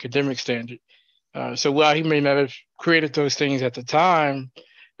academic standard. So while he may not have created those things at the time,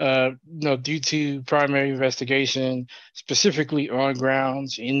 due to primary investigation, specifically on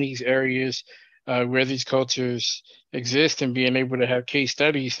grounds in these areas where these cultures exist, and being able to have case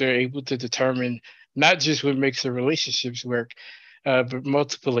studies, they're able to determine not just what makes the relationships work, but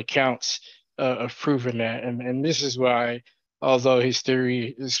multiple accounts of proving that. And this is why, although his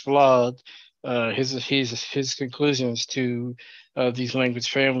theory is flawed, his conclusions to these language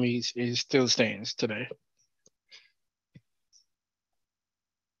families still stands today.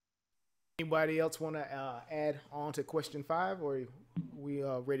 Anybody else want to add on to question 5, or we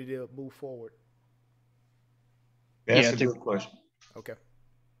are ready to move forward? That's a good question. Okay.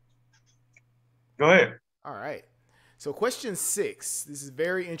 Go ahead. All right. So question 6, this is a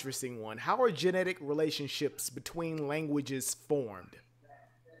very interesting one. How are genetic relationships between languages formed?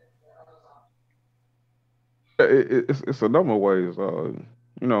 It's a number of ways.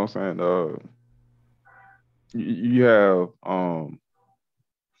 You know what I'm saying? You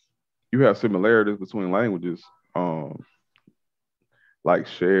have similarities between languages, like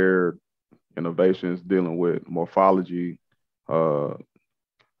shared innovations dealing with morphology,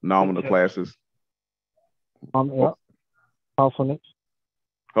 nominal classes. Yeah. Phonics.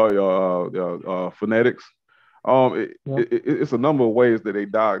 Phonetics. It's a number of ways that they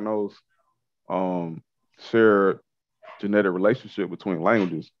diagnose shared genetic relationship between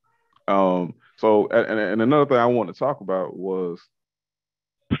languages. So another thing I want to talk about was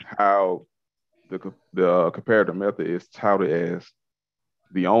how the comparative method is touted as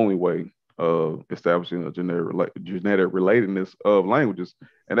the only way of establishing a genetic relatedness of languages,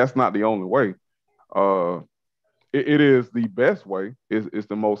 and that's not the only way. It is the best way. It's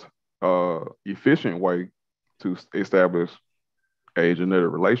the most efficient way to establish a genetic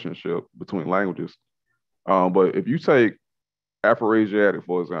relationship between languages. But if you take Afroasiatic,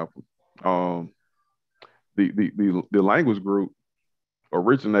 for example, the language group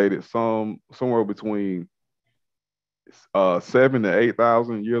originated somewhere between 7,000 to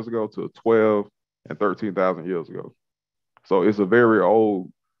 8,000 years ago to 12,000 and 13,000 years ago. So it's a very old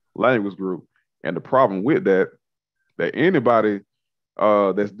language group. And the problem with that anybody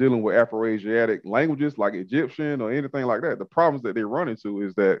that's dealing with Afroasiatic languages like Egyptian or anything like that, the problems that they run into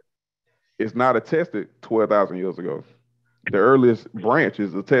is that it's not attested 12,000 years ago. The earliest branch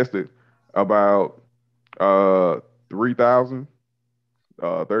is attested about 3,000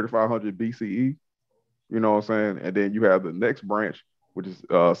 3500 BCE. You know what I'm saying? And then you have the next branch, which is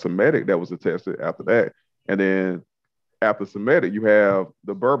Semitic, that was attested after that. And then after Semitic, you have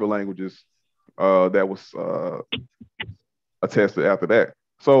the Berber languages that was attested after that.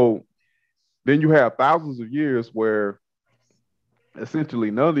 So then you have thousands of years where essentially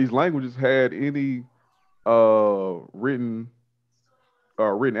none of these languages had any written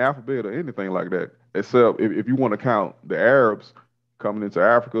alphabet or anything like that, except if you want to count the Arabs coming into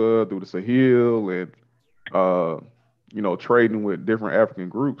Africa through the Sahel and trading with different African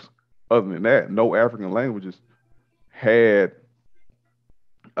groups. Other than that, no African languages had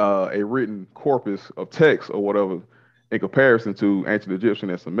a written corpus of text or whatever in comparison to ancient Egyptian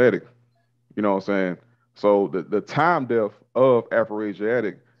and Semitic. You know what I'm saying? So the time depth of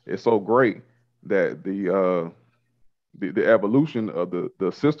Afroasiatic is so great that the evolution of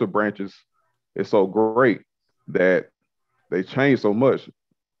the sister branches is so great that they change so much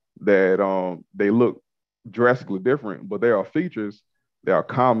that they look drastically different, but there are features that are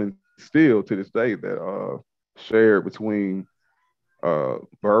common still to this day that are shared between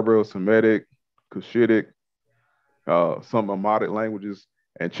Berber, Semitic, Cushitic, some Amadic languages,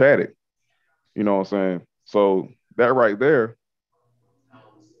 and Chadic. You know what I'm saying? So that right there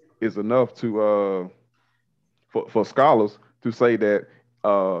is enough to for scholars to say that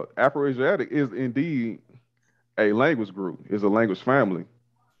Afroasiatic is indeed a language group, is a language family.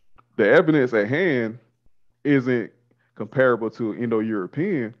 The evidence at hand isn't comparable to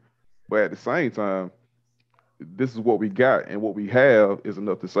Indo-European, but at the same time, this is what we got, and what we have is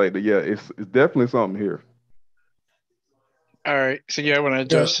enough to say that, yeah, it's definitely something here. All right. So yeah, I want to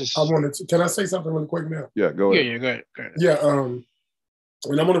address this. Can I say something really quick now? Yeah, go ahead. Yeah, go ahead. Yeah, and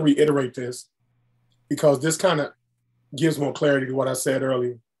I'm going to reiterate this because this kind of gives more clarity to what I said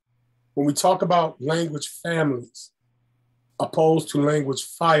earlier. When we talk about language families opposed to language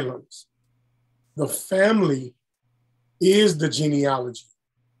phylums, the family is the genealogy,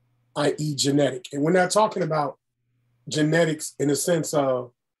 i.e. genetic. And we're not talking about genetics in the sense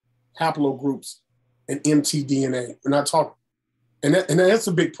of haplogroups and mtDNA. We're not talking, and that's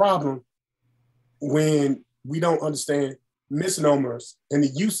a big problem when we don't understand misnomers and the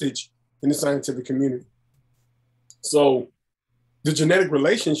usage in the scientific community. So the genetic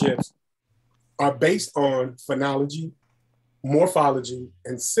relationships are based on phonology, morphology,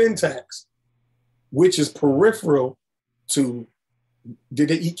 and syntax, which is peripheral to, did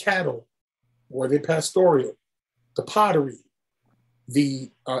they eat cattle? Were they pastoral? The pottery, the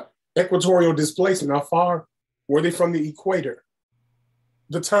equatorial displacement, how far were they from the equator?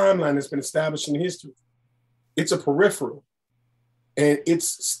 The timeline has been established in history. It's a peripheral, and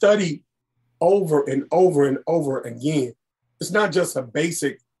it's studied over and over and over again. It's not just a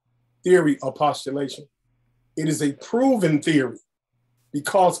basic theory or postulation. It is a proven theory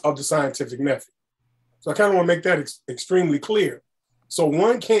because of the scientific method. So I kind of want to make that extremely clear. So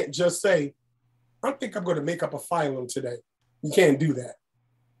one can't just say, I think I'm going to make up a phylum today. You can't do that.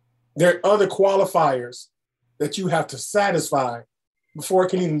 There are other qualifiers that you have to satisfy before it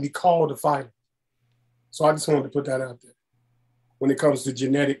can even be called a phylum. So I just wanted to put that out there when it comes to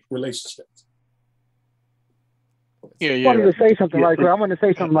genetic relationships. I wanted to say something right quick. I want to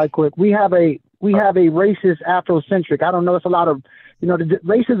say something right quick. We have a racist Afrocentric. I don't know. It's a lot of,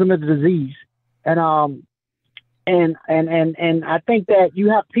 racism is a disease, and I think that you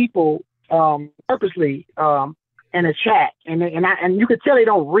have people purposely in a chat, and you could tell they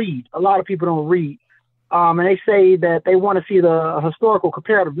don't read. A lot of people don't read, and they say that they want to see the historical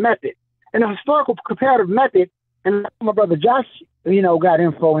comparative method. And the historical comparative method, and my brother Josh, got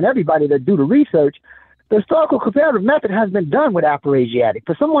info, and everybody that do the research. The historical comparative method has been done with Afroasiatic.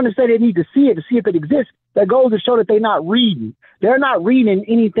 For someone to say they need to see it if it exists, that goes to show that they're not reading. They're not reading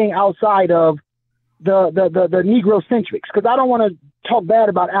anything outside of the Negrocentrics. Because I don't want to talk bad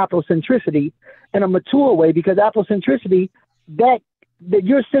about Afrocentricity in a mature way, because Afrocentricity, that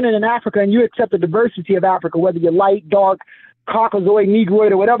you're centered in Africa and you accept the diversity of Africa, whether you're light, dark, Caucasoid,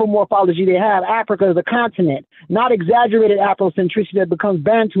 Negroid, or whatever morphology they have. Africa is a continent, not exaggerated Afrocentricity that becomes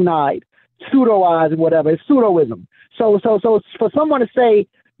Bantuized, pseudoized, whatever. It's pseudoism. So for someone to say,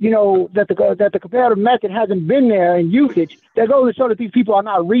 that the comparative method hasn't been there in usage, that goes to show that these people are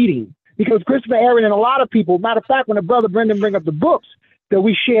not reading. Because Christopher Aaron and a lot of people, matter of fact, when the brother Brendan bring up the books, that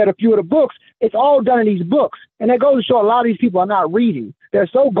we shared a few of the books, it's all done in these books. And that goes to show a lot of these people are not reading. They're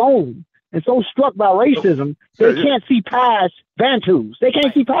so gone and so struck by racism, they can't see past Bantus. They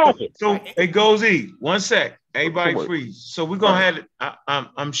can't see past it. So it goes one sec. Everybody freeze. So we're going to have,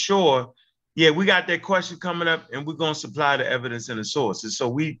 I'm sure, we got that question coming up, and we're going to supply the evidence and the sources.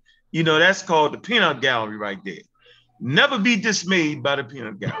 So that's called the peanut gallery right there. Never be dismayed by the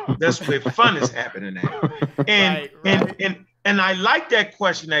peanut gallery. That's where fun is happening at. And I like that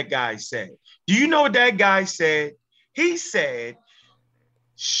question that guy said. Do you know what that guy said? He said,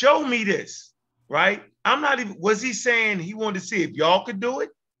 show me this, right? I'm not even, was he saying he wanted to see if y'all could do it?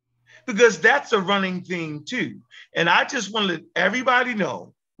 Because that's a running thing too. And I just want to let everybody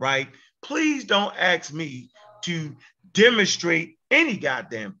know, right? Please don't ask me to demonstrate any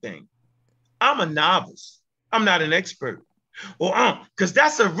goddamn thing. I'm a novice. I'm not an expert. Or because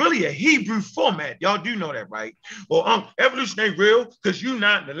that's really a Hebrew format. Y'all do know that, right? Or evolution ain't real because you're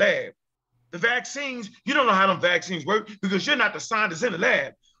not in the lab. The vaccines, you don't know how them vaccines work because you're not the scientist in the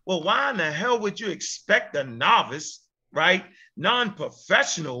lab. Well, why in the hell would you expect a novice, right,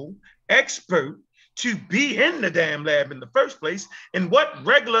 non-professional expert to be in the damn lab in the first place? And what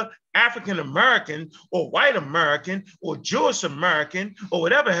regular African American or white American or Jewish American or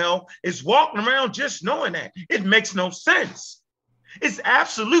whatever hell is walking around just knowing that? It makes no sense. It's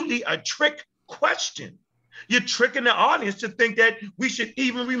absolutely a trick question. You're tricking the audience to think that we should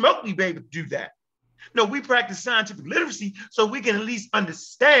even remotely be able to do that. No, we practice scientific literacy so we can at least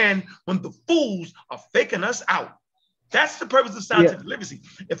understand when the fools are faking us out. That's the purpose of scientific literacy.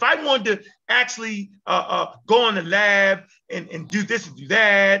 If I wanted to actually go in the lab and do this and do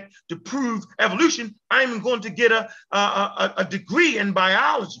that to prove evolution, I'm going to get a degree in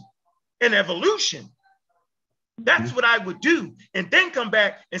biology and evolution. That's what I would do, and then come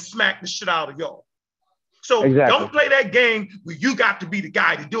back and smack the shit out of y'all. So don't play that game where you got to be the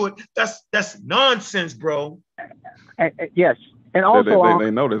guy to do it. That's nonsense, bro. Yes. And also, they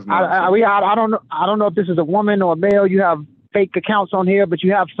know this. I don't know if this is a woman or a male. You have fake accounts on here, but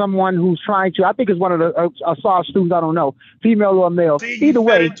you have someone who's trying to. I think it's one of the SAR students. I don't know, female or male. See, either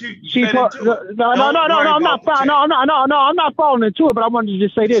way, she. I'm not falling into it. But I wanted to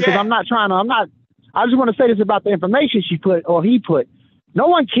just say this because I'm not trying to. I just want to say this about the information she put or he put. No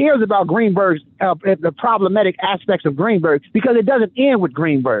one cares about Greenberg's the problematic aspects of Greenberg because it doesn't end with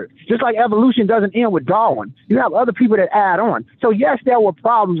Greenberg. Just like evolution doesn't end with Darwin. You have other people that add on. So yes, there were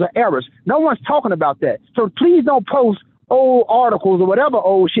problems or errors. No one's talking about that. So please don't post old articles or whatever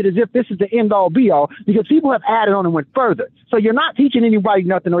old shit as if this is the end all be all, because people have added on and went further. So you're not teaching anybody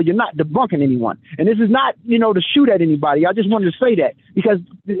nothing or you're not debunking anyone. And this is not, to shoot at anybody. I just wanted to say that because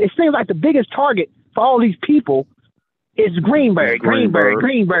it seems like the biggest target for all these people is Greenberg.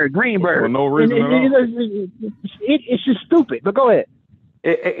 For no reason at all. It's just stupid. But go ahead.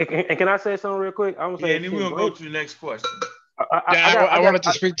 And can I say something real quick? And then we're going to go to the next question. I wanted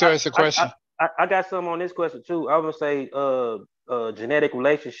to speak to as a question. I got some on this question too. I would say genetic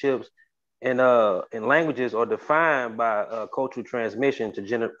relationships and languages are defined by cultural transmission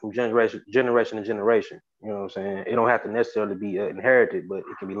from generation to generation. You know what I'm saying? It don't have to necessarily be inherited, but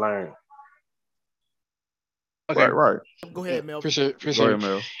it can be learned. Okay. Right. Go ahead, Mel. Appreciate Go ahead,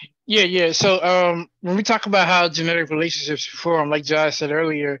 Mel. Yeah. So when we talk about how genetic relationships form, like Josh said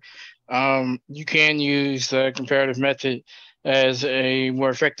earlier, you can use the comparative method as a more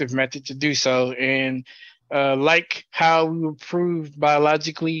effective method to do so. And like how we were proved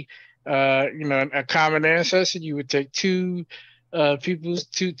biologically, a common ancestor, you would take two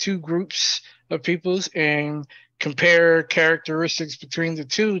groups of peoples and compare characteristics between the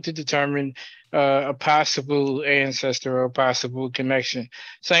two to determine a possible ancestor or a possible connection.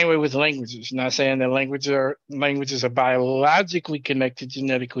 Same way with languages. Not saying that languages are biologically connected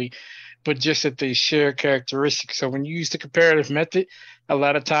genetically, but just that they share characteristics. So when you use the comparative method, a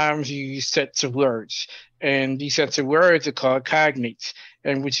lot of times you use sets of words, and these sets of words are called cognates.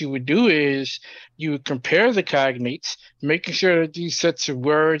 And what you would do is you would compare the cognates, making sure that these sets of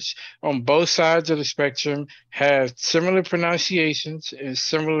words on both sides of the spectrum have similar pronunciations and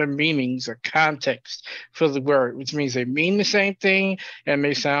similar meanings or context for the word, which means they mean the same thing and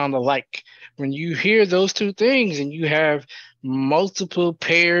they sound alike. When you hear those two things and you have multiple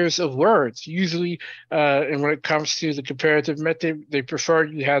pairs of words, usually, and when it comes to the comparative method, they prefer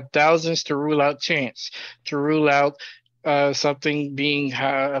you have thousands to rule out chance, to rule out something being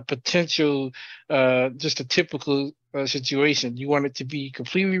a potential, just a typical situation. You want it to be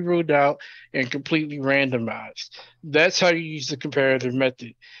completely ruled out and completely randomized. That's how you use the comparative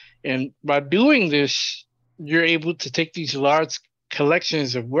method. And by doing this, you're able to take these large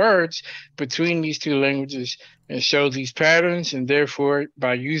collections of words between these two languages and show these patterns. And therefore,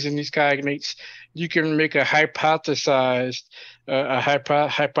 by using these cognates, you can make a hypothesized,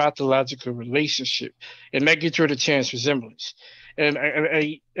 hypothological relationship, and that gets rid of chance resemblance. And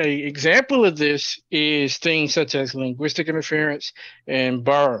a example of this is things such as linguistic interference and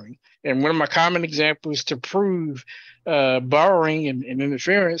borrowing. And one of my common examples to prove borrowing and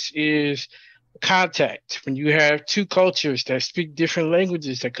interference is contact. When you have two cultures that speak different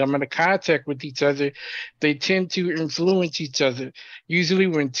languages that come into contact with each other, they tend to influence each other. Usually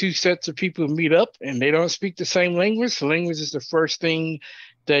when two sets of people meet up and they don't speak the same language, the language is the first thing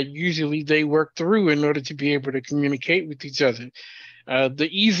that usually they work through in order to be able to communicate with each other. The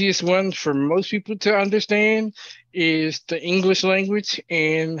easiest one for most people to understand is the English language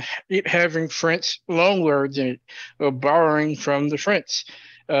and it having French loanwords in it, or borrowing from the French.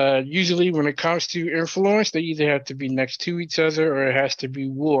 Usually when it comes to influence, they either have to be next to each other or it has to be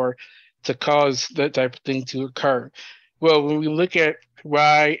war to cause that type of thing to occur. Well, when we look at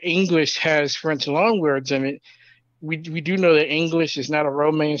why English has French loanwords in it, we do know that English is not a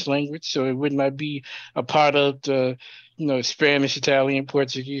Romance language, so it would not be a part of the Spanish, Italian,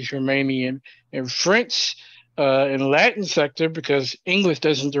 Portuguese, Romanian, and French and Latin sector, because English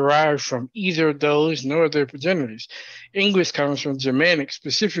doesn't derive from either of those nor their progenitors. English comes from Germanic,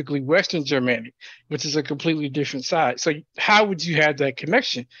 specifically Western Germanic, which is a completely different side. So how would you have that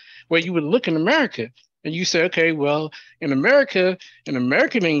connection? Well, you would look in America and you say, okay, well, in America, in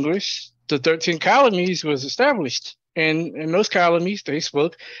American English, the 13 colonies was established. And in those colonies, they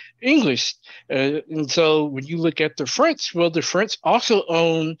spoke English. And so when you look at the French, well, the French also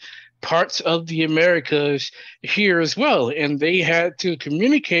own parts of the Americas here as well. And they had to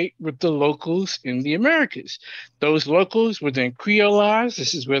communicate with the locals in the Americas. Those locals were then Creolized.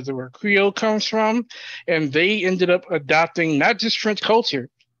 This is where the word Creole comes from. And they ended up adopting not just French culture,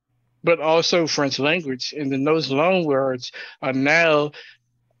 but also French language. And then those loanwords are now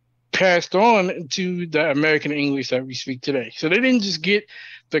passed on to the American English that we speak today. So they didn't just get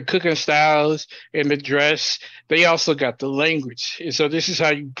the cooking styles and the dress, they also got the language. And so this is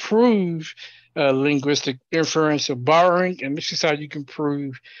how you prove linguistic inference of borrowing, and this is how you can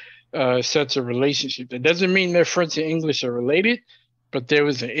prove sets of relationship. That doesn't mean that French and English are related, but there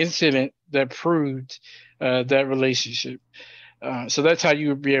was an incident that proved that relationship. So that's how you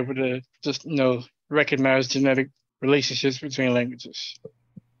would be able to just recognize genetic relationships between languages.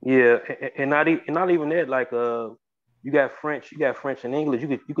 Yeah, and not even that. Like you got French and English.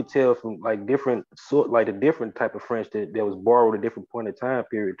 You could tell from like different the different type of French that was borrowed at a different point in time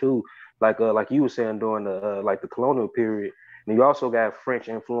period too. Like you were saying during the the colonial period. And you also got French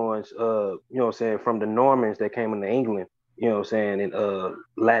influence, from the Normans that came into England, and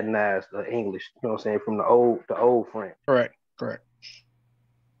Latinized English, from the old French. Correct.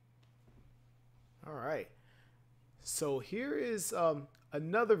 All right. So here is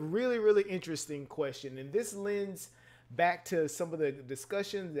another really, really interesting question. And this lends back to some of the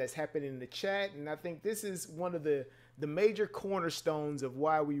discussion that's happened in the chat. And I think this is one of the major cornerstones of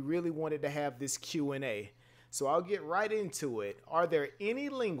why we really wanted to have this Q&A. So I'll get right into it. Are there any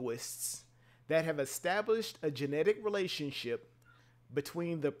linguists that have established a genetic relationship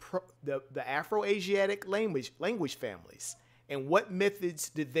between the Afro-Asiatic language families? And what methods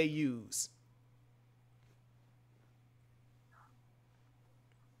did they use?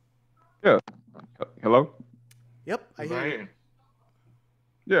 Yeah. Hello? Yep, I hear you.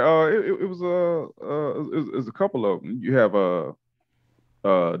 Yeah, it was a couple of them. You have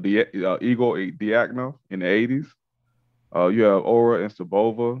Igor Diakonoff in the 80s. You have Ora and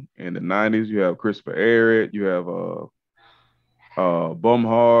Sabova in the 90s. You have Christopher Ehret. You have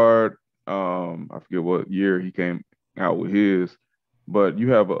Bumhard. I forget what year he came out with his, but you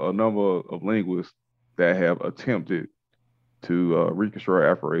have a number of linguists that have attempted to reconstruct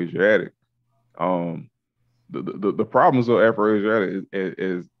Afro-Asiatic. The problems of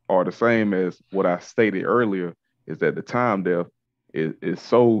Afro-Asiatic are the same as what I stated earlier, is that the time depth is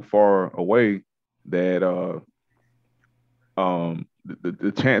so far away that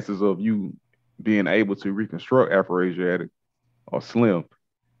the chances of you being able to reconstruct Afro-Asiatic are slim.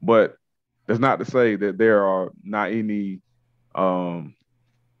 But that's not to say that there are not any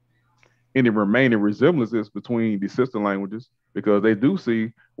remaining resemblances between the sister languages, because they do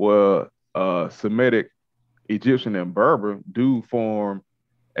see Semitic, Egyptian, and Berber do form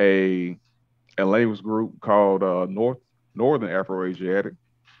a language group called Northern Afro-Asiatic.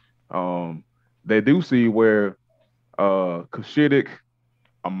 They do see where Cushitic,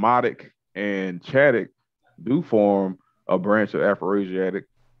 Amadic, and Chadic do form a branch of Afro-Asiatic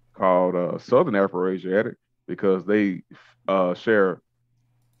called Southern Afro-Asiatic, because they share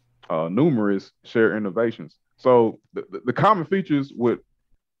numerous shared innovations. So the common features with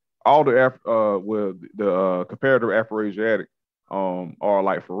all the comparative Afro-Asiatic are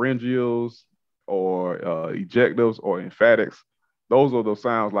like pharyngeals or ejectives or emphatics. Those are those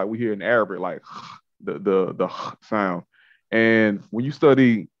sounds like we hear in Arabic, like the sound. And when you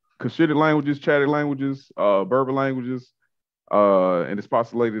study Cushitic languages, Chadic languages, Berber languages, And it's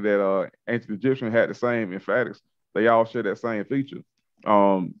postulated that ancient Egyptian had the same emphatics. They all share that same feature.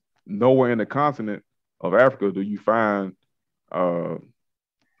 Nowhere in the continent of Africa do you find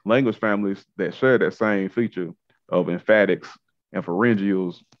language families that share that same feature of emphatics and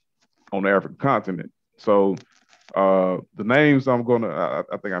pharyngeals on the African continent. So the names I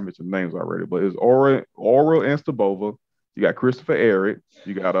think I mentioned the names already, but it's Ora and Stabova. You got Christopher Ehret.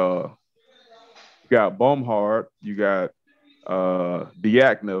 You got Baumhard. You got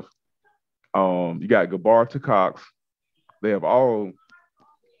Diaknev. You got Gabar Cox. They have all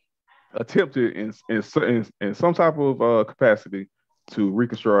attempted in some type of capacity to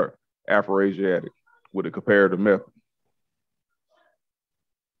reconstruct Afroasiatic with a comparative method.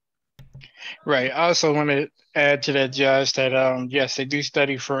 Right. I also want to add to that, Josh, that yes, they do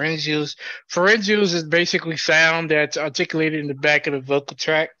study pharyngeals. Pharyngeals is basically sound that's articulated in the back of the vocal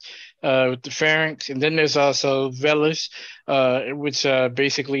tract with the pharynx, and then there's also velars, which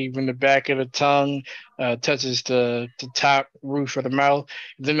basically when the back of the tongue touches the top roof of the mouth.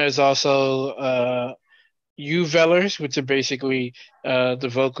 And then there's also uvelars, which are basically the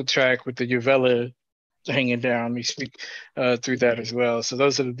vocal tract with the uvula hanging down. We speak through that as well. So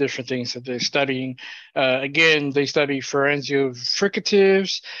those are the different things that they're studying. Again, they study pharyngeal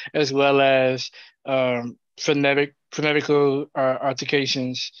fricatives as well as phonetical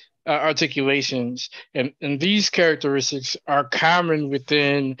articulations. And these characteristics are common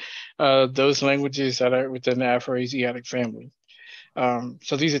within those languages that are within the Afroasiatic family.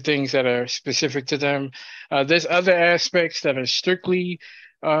 So these are things that are specific to them. There's other aspects that are strictly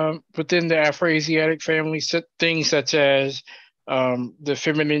within the Afroasiatic family, things such as the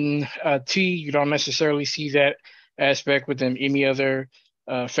feminine T. You don't necessarily see that aspect within any other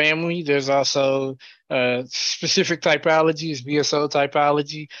family. There's also specific typologies, VSO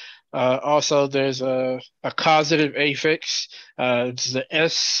typology. Also, there's a causative affix, which is the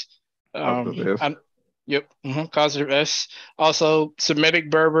S. Causative S. Also, Semitic,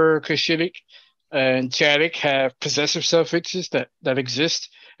 Berber, Cushitic, and Chadic have possessive suffixes that exist.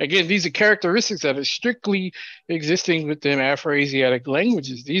 Again, these are characteristics that are strictly existing within Afroasiatic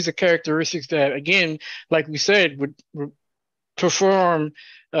languages. These are characteristics that, again, like we said, would perform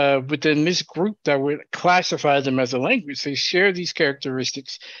within this group that would classify them as a language. They share these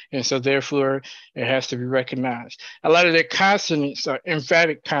characteristics, and so therefore it has to be recognized. A lot of their consonants are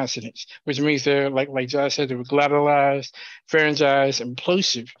emphatic consonants, which means they're like Josh said, they were glottalized, pharyngized, and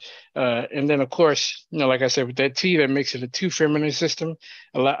plosive. And then of course, like I said, with that T, that makes it a two feminine system,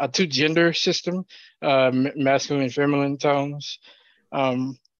 a two gender system, masculine and feminine tones.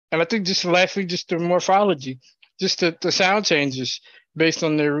 And I think just lastly, just the morphology, just the sound changes based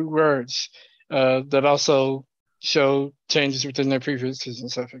on their root words that also show changes within their prefixes and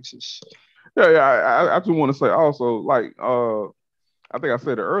suffixes. I just want to say also, like, I think I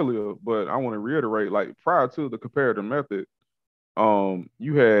said it earlier, but I want to reiterate, like, prior to the comparative method,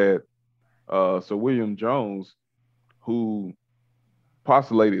 you had Sir William Jones, who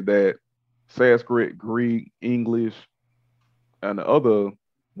postulated that Sanskrit, Greek, English, and the other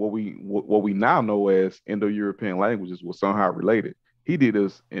what we now know as Indo-European languages was somehow related. He did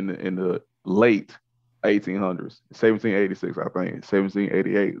this in the late 1800s, 1786, I think,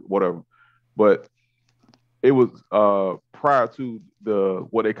 1788, whatever. But it was prior to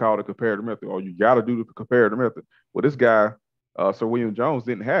what they call the comparative method, or you got to do the comparative method. Well, this guy, Sir William Jones,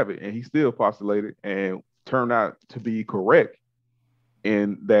 didn't have it, and he still postulated and turned out to be correct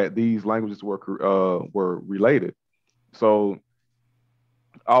in that these languages were related. So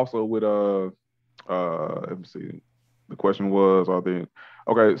also with let me see. The question was,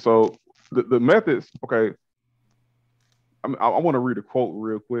 okay, so the methods, okay. I want to read a quote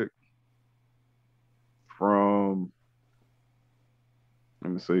real quick from,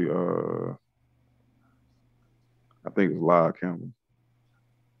 let me see, I think it's Lyle Campbell.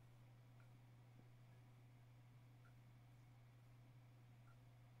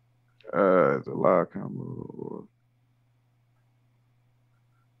 It's a Lyle Campbell.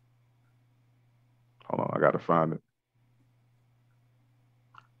 Hold on, I gotta find it.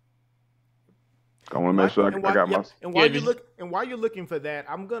 I want to make sure I got my. And while you're looking for that,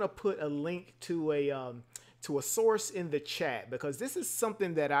 I'm gonna put a link to a source in the chat, because this is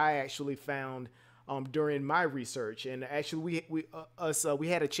something that I actually found during my research, and actually we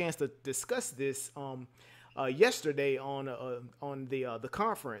had a chance to discuss this yesterday on the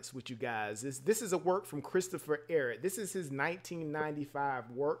conference with you guys. This is a work from Christopher Ehret. This is his 1995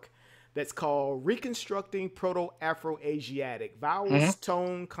 work that's called Reconstructing Proto-Afro-Asiatic Vowels,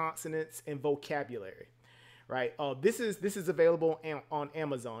 Tone, Consonants, and Vocabulary. Right. This is available on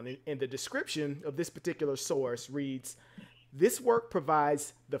Amazon. And the description of this particular source reads: This work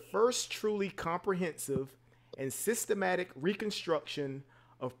provides the first truly comprehensive and systematic reconstruction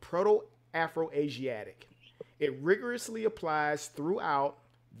of Proto-Afro-Asiatic. It rigorously applies throughout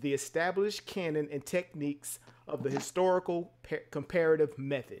the established canon and techniques of the historical comparative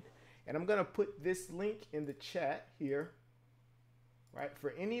method. And I'm going to put this link in the chat here, right?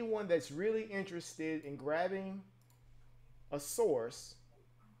 For anyone that's really interested in grabbing a source,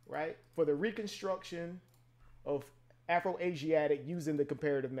 right, for the reconstruction of Afro-Asiatic using the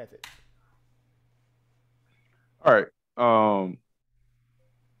comparative method. All right.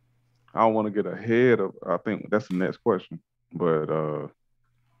 I don't want to get ahead of, I think that's the next question, but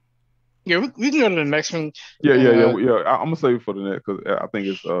yeah, we can go to the next one. Yeah. I'm gonna save it for the next because I think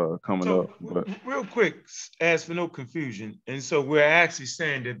it's coming up. But real quick, as for no confusion, and so we're actually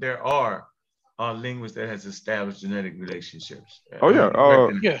saying that there are linguists that has established genetic relationships. Oh yeah,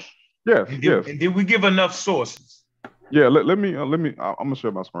 And did we give enough sources? Yeah, let me. I'm gonna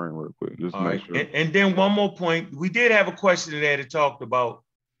share my screen real quick just to make sure. And then one more point, we did have a question there that talked about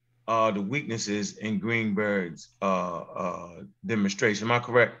the weaknesses in Greenberg's demonstration. Am I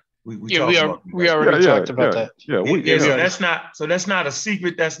correct? We already talked about that. So that's not a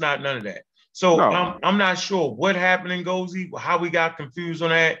secret. That's not none of that. So no. I'm not sure what happened in Gozi, how we got confused on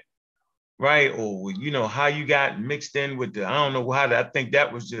that, right? Or how you got mixed in with I don't know how I think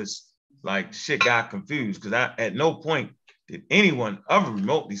that was just like shit got confused because at no point did anyone ever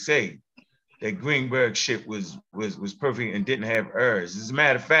remotely say that Greenberg shit was perfect and didn't have errors. As a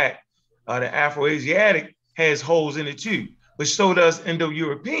matter of fact, the Afro-Asiatic has holes in it too, but so does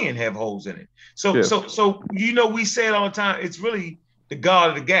Indo-European have holes in it. So we say it all the time. It's really the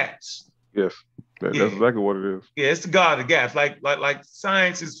God of the gaps. Yes, that's exactly what it is. Yeah, it's the God of the gaps. Like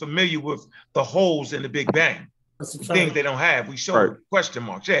science is familiar with the holes in the Big Bang. Things they don't have. We show question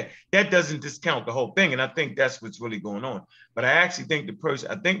marks. Yeah, that doesn't discount the whole thing. And I think that's what's really going on. But I actually think the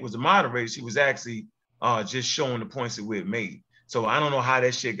person, I think was the moderator, she was actually just showing the points that we had made. So I don't know how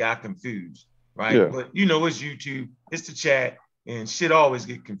that shit got confused, right? Yeah. But it's YouTube, it's the chat, and shit always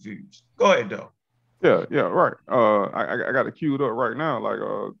get confused. Go ahead, though. Yeah, right. I got it queued up right now. Like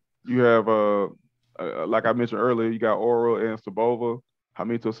you have like I mentioned earlier, you got Oral and Sabova.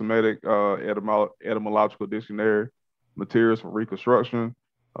 Hamito-Semitic etymological dictionary, materials for reconstruction.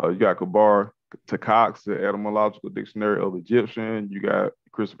 You got Kabar Tacox, the etymological dictionary of Egyptian. You got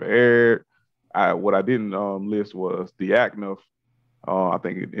Christopher Aird. What I didn't list was Diakonoff. I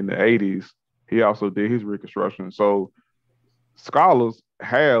think in the 80s, he also did his reconstruction. So scholars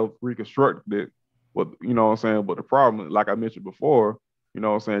have reconstructed it, but what I'm saying. But the problem, like I mentioned before,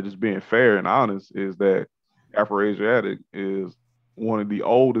 just being fair and honest, is that Afro-Asiatic is one of the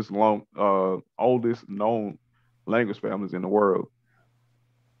oldest known language families in the world.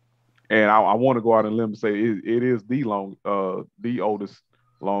 And I want to go out on a limb and say it is the oldest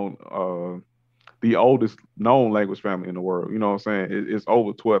known language family in the world. You know what I'm saying? It's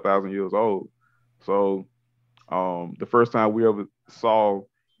over 12,000 years old. So the first time we ever saw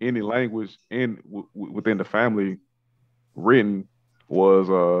any language within the family written was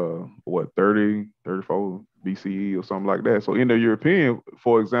 30, 34 BCE or something like that. So Indo-European,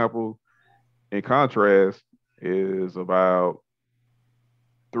 for example, in contrast, is about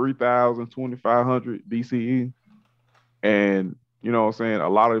 3,000, 2,500 BCE. And a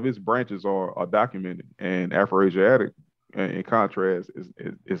lot of its branches are documented. And Afro-Asiatic, in contrast,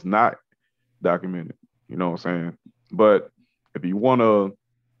 is not documented. You know what I'm saying? But if you want to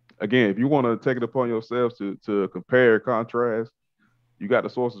take it upon yourselves to compare, contrast, you got the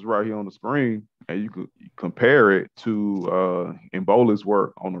sources right here on the screen, and you could compare it to Mbola's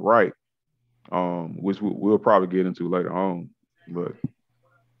work on the right, which we'll probably get into later on. But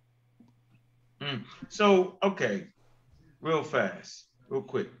so, okay, real fast, real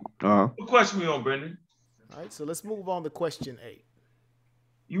quick. What question we on, Brendan? All right, so let's move on to question 8.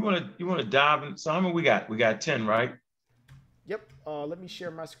 You wanna dive in? So how many we got? We got 10, right? Yep. Let me share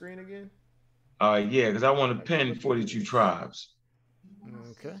my screen again. Yeah, because I want to pin 42 tribes.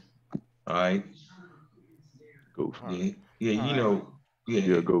 Okay. All right. Go.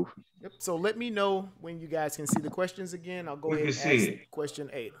 Yeah, go. Yep. So let me know when you guys can see the questions again. I'll go ahead and ask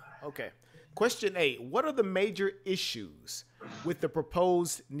question 8. Okay. Question 8. What are the major issues with the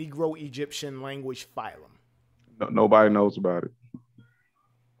proposed Negro-Egyptian language phylum? Nobody knows about it.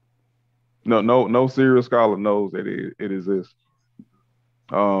 No serious scholar knows that it exists.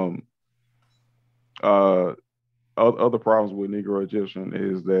 Other problems with Negro Egyptian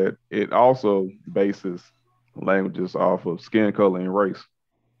is that it also bases languages off of skin color and race.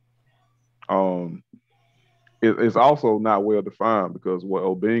 it's also not well defined because what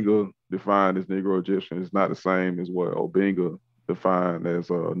Obinga defined as Negro Egyptian is not the same as what Obinga defined as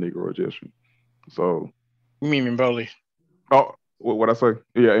Negro Egyptian. So you mean Mboli? Oh, what I say?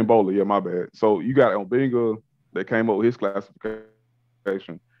 Yeah, Mboli. Yeah, my bad. So you got Obinga that came up with his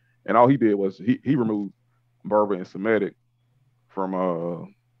classification, and all he did was he removed Berber and Semitic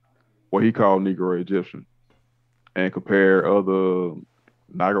from what he called Negro Egyptian, and compared other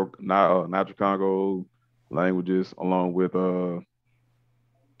Niger-Congo languages along with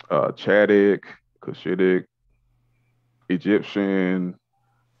Chadic, Cushitic, Egyptian,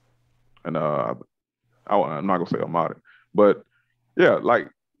 and I'm not gonna say Amadic, but yeah, like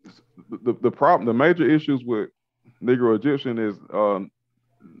the problem, the major issues with Negro Egyptian is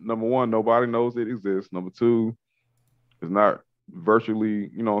number one, nobody knows it exists. Number two, it's not virtually,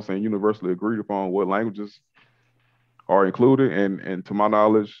 universally agreed upon what languages are included, and to my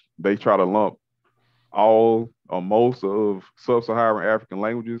knowledge, they try to lump all or most of sub-Saharan African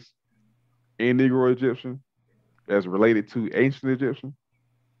languages in Negro Egyptian as related to ancient Egyptian.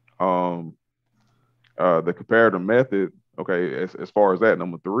 The comparative method, okay, as far as that,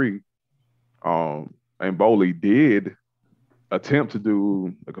 number three, Mboli did attempt to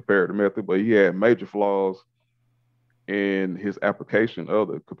do a comparative method, but he had major flaws in his application of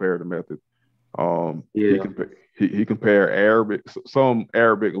the comparative method. He compared Arabic, some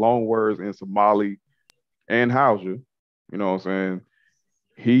Arabic loan words in Somali and Hausa, you know what I'm saying?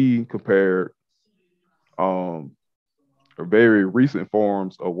 He compared very recent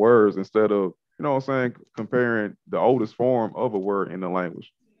forms of words instead of, comparing the oldest form of a word in the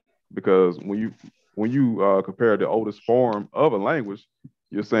language. Because when you compare the oldest form of a language,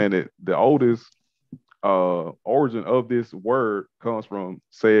 you're saying that the oldest origin of this word comes from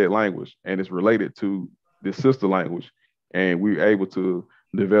said language and it's related to the sister language. And we're able to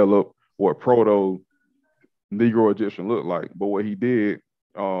develop what Proto Negro Egyptian looked like. But what he did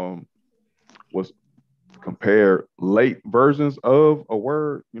was compare late versions of a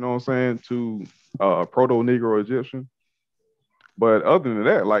word, to Proto Negro Egyptian. But other than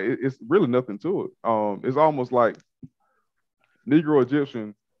that, like it's really nothing to it. It's almost like Negro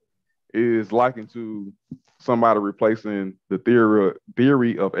Egyptian is likened to somebody replacing the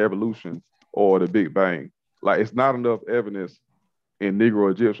theory of evolution or the Big Bang. Like it's not enough evidence in Negro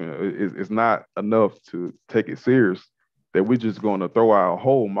Egyptian. It's not enough to take it serious that we're just going to throw out a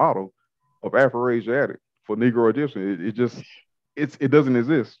whole model of Afro-Asiatic for Negro Egyptian. It doesn't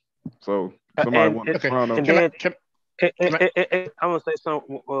exist. So somebody want to frown on. I want to say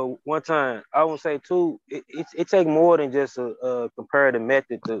something one time. I want to say too, it takes more than just a comparative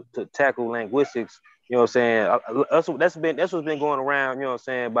method to tackle linguistics. You know what I'm saying? That's what's been going around. You know what I'm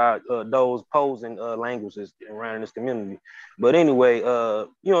saying about those posing languages around in this community. But anyway, you know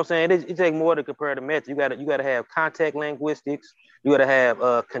what I'm saying? It takes more than comparative method. You got to have contact linguistics. You got to have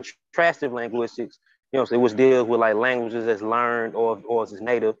contrastive linguistics. You know what I'm saying? Which deals with like languages that's learned or is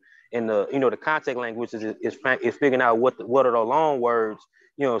native. And the contact languages is figuring out what are the long words,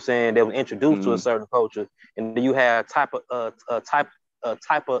 you know what I'm saying, that was introduced to a certain culture. And then you have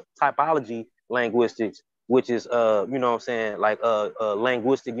typology linguistics, which is you know what I'm saying, like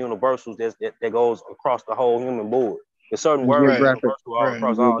linguistic universals that goes across the whole human board. There's certain words universal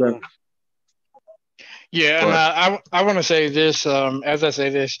across all humans. Yeah, and I want to say this, as I say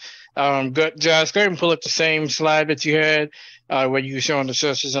this, Josh, go ahead and pull up the same slide that you had where you were showing the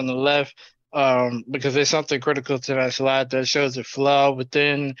sources on the left, because there's something critical to that slide that shows a flaw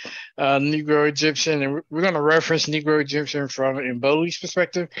within Negro Egyptian. And we're going to reference Negro Egyptian from Mboli's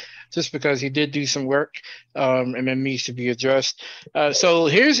perspective, just because he did do some work and it needs to be addressed. So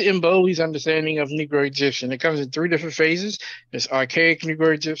here's Mboli's understanding of Negro Egyptian. It comes in 3 different phases. There's archaic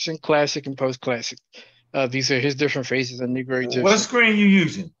Negro Egyptian, classic, and post-classic. These are his different phases of Negro Egyptian. What screen you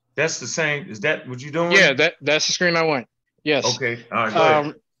using? That's the same. Is that what you're doing? Yeah, that's the screen I want. Yes. Okay. All right. Go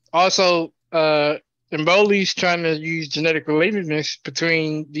ahead. Also, Mboli's trying to use genetic relatedness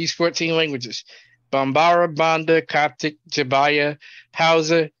between these 14 languages: Bambara, Banda, Coptic, Jabaya,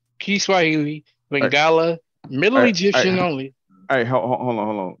 Hausa, Kiswahili, Lingala, Middle Egyptian only. Hey, hold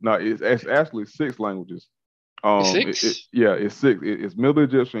on. No, it's actually 6 languages. 6? It's 6. It's Middle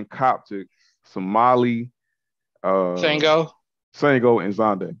Egyptian, Coptic, Somali, Sango, and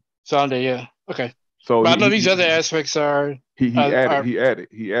Zande. Zande, yeah. Okay. So but I know these other aspects are he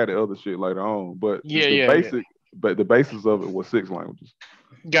added other shit later on, but the basis of it was 6 languages.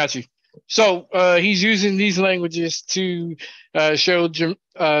 Got you. So he's using these languages to show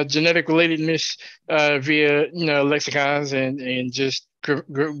genetic relatedness via lexicons and just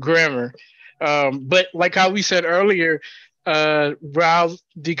grammar. But like how we said earlier, while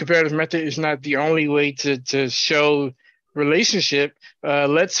the comparative method is not the only way to show relationship,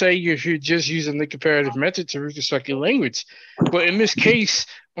 let's say if you're just using the comparative method to reconstruct your language. But in this case,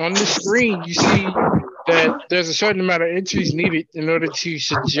 on the screen, you see that there's a certain amount of entries needed in order to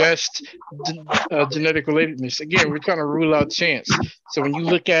suggest genetic relatedness. Again, we're trying to rule out chance. So when you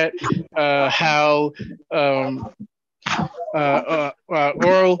look at how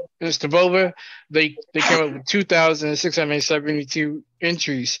Oral and Stabova, they came up with 2,672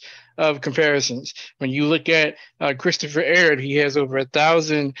 entries of comparisons. When you look at Christopher Aird, he has over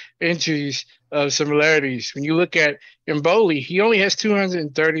 1,000 entries of similarities. When you look at Mboli, he only has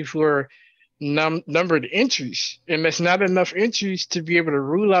 234 numbered entries, and that's not enough entries to be able to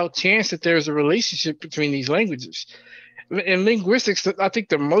rule out chance that there's a relationship between these languages. In linguistics, I think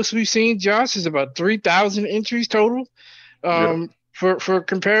the most we've seen, Josh, is about 3,000 entries total. For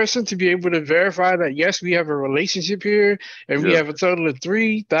comparison, to be able to verify that yes, we have a relationship here, and we have a total of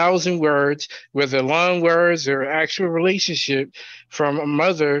 3,000 words, whether long words or actual relationship from a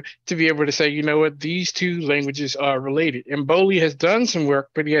mother, to be able to say, you know what, these two languages are related. And Mboli has done some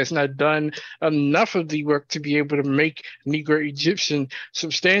work, but he has not done enough of the work to be able to make Negro Egyptian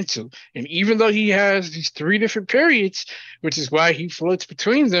substantial. And even though he has these 3 different periods, which is why he floats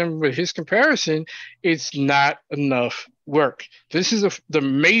between them with his comparison, it's not enough work. This is the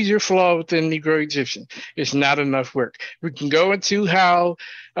major flaw within Negro Egyptian. It's not enough work. We can go into how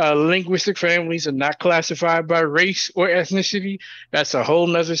linguistic families are not classified by race or ethnicity. That's a whole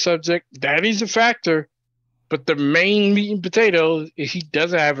nother subject. That is a factor, but the main meat and potato is he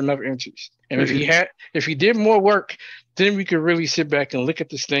doesn't have enough entries. And if he did more work, then we could really sit back and look at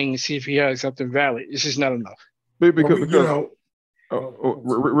this thing and see if he has something valid. It's just not enough. Because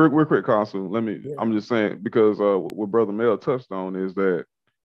real quick, Consul. I'm just saying, because what Brother Mel touched on is that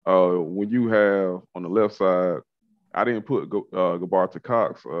when you have on the left side, I didn't put Gabar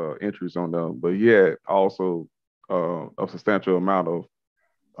Cox entries on them, but he had also a substantial amount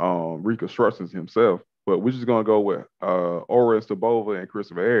of reconstructions himself. But we're just gonna go with Oral Stabova and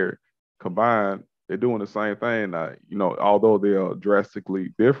Christopher Aird combined. They're doing the same thing. Although they are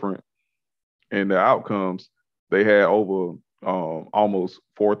drastically different in their outcomes, they had over almost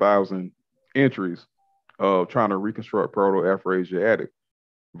 4,000 entries of trying to reconstruct Proto-Afro-Asiatic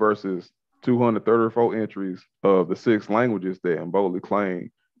versus 234 entries of the 6 languages that Mboli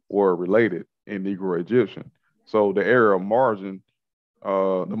claimed were related in Negro Egyptian. So the error of margin,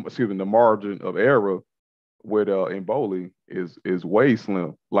 the margin of error with Mboli is way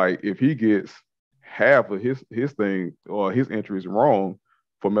slim. Like if he gets half of his thing or his entries wrong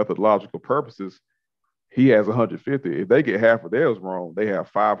for methodological purposes, he has 150. If they get half of theirs wrong, they have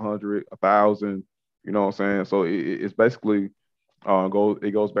 500, 1,000. You know what I'm saying? So it's basically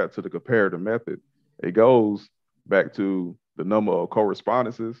it goes back to the comparative method. It goes back to the number of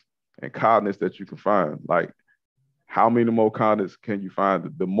correspondences and coordinates that you can find. Like how many more coordinates can you find?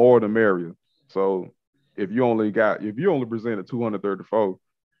 The more the merrier. So if you only presented 234,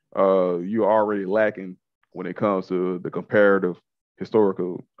 you're already lacking when it comes to the comparative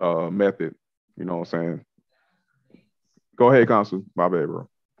historical method. You know what I'm saying? Go ahead, Consul. My bad, bro.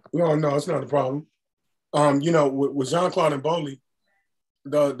 No, it's not a problem. With Jean-Claude Mboli,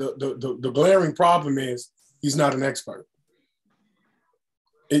 the glaring problem is he's not an expert.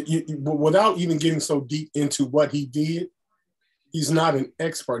 Without even getting so deep into what he did, he's not an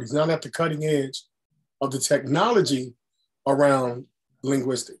expert. He's not at the cutting edge of the technology around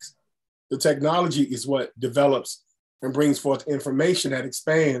linguistics. The technology is what develops and brings forth information that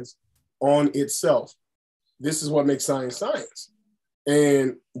expands on itself. This is what makes science science.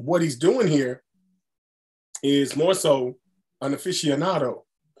 And what he's doing here is more so an aficionado.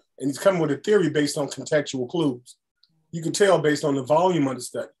 And he's coming with a theory based on contextual clues. You can tell based on the volume of the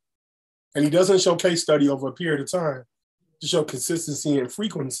study. And he doesn't show case study over a period of time to show consistency and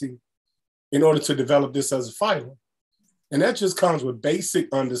frequency in order to develop this as a phylum. And that just comes with basic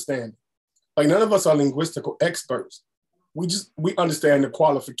understanding. Like none of us are linguistical experts. We understand the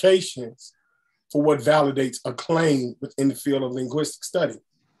qualifications for what validates a claim within the field of linguistic study.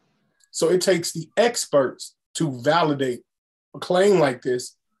 So it takes the experts to validate a claim like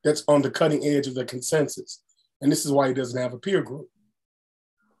this that's on the cutting edge of the consensus. And this is why he doesn't have a peer group.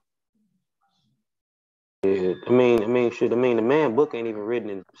 Yeah, I mean, the man book ain't even written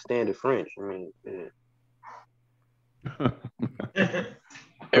in standard French. We're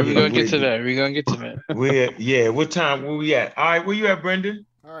gonna get to that. What time? Where we at? All right, where you at, Brendan?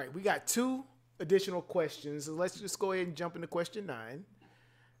 All right, we got 2 additional questions. So let's just go ahead and jump into question 9.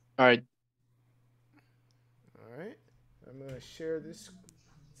 All right. I'm gonna share this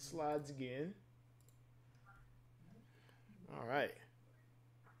slides again. All right.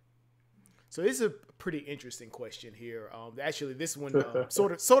 So this is a pretty interesting question here. Actually, this one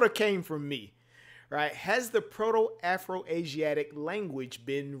sort of came from me. Right? Has the Proto-Afro-Asiatic language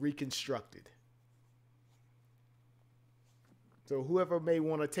been reconstructed? So whoever may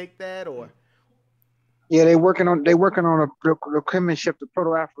want to take that, or yeah, they're working on the penmanship, the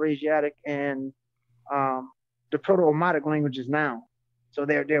Proto-Afro-Asiatic and the Proto-Omotic languages now. So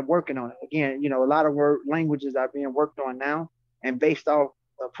they're working on it. Again, a lot of languages are being worked on now, and based off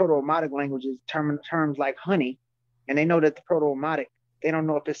Proto-Omotic languages, terms like honey, and they know that the Proto-Omotic, they don't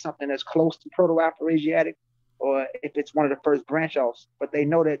know if it's something that's close to Proto-Afro-Asiatic or if it's one of the first branch offs, but they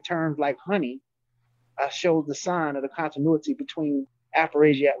know that terms like honey shows the sign of the continuity between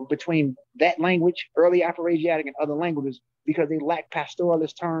Afro-Asiatic, between that language, early Afro-Asiatic, and other languages, because they lack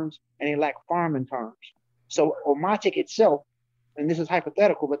pastoralist terms and they lack farming terms. So Omotic itself, and this is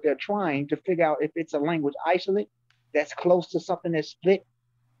hypothetical, but they're trying to figure out if it's a language isolate that's close to something that's split,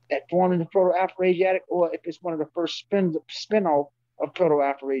 that formed in the Proto-Afro-Asiatic, or if it's one of the first spin-off of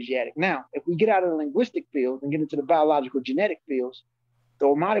Proto-Afro-Asiatic. Now, if we get out of the linguistic fields and get into the biological genetic fields, the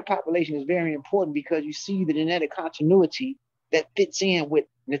Omotic population is very important because you see the genetic continuity that fits in with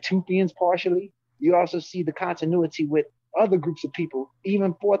Natufians partially. You also see the continuity with other groups of people.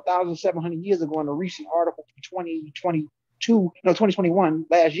 Even 4,700 years ago, in a recent article from 2021,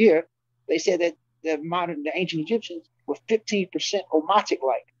 last year, they said that the ancient Egyptians were 15%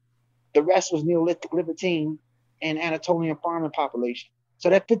 Omotic-like. The rest was Neolithic, Levantine, and Anatolian farming population. So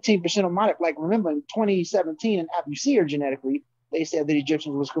that 15% Omotic-like, remember in 2017 in Abu Sir genetically, they said that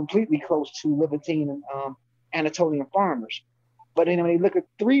Egyptians was completely close to Levantine and Anatolian farmers. But then when they look at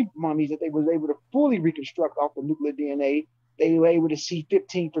 3 mummies that they was able to fully reconstruct off the nuclear DNA, they were able to see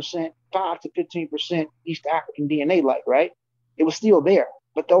 15%, 5 to 15% East African DNA like, right? It was still there.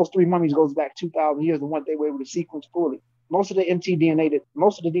 But those 3 mummies goes back 2,000 years, the one they were able to sequence fully. Most of the DNA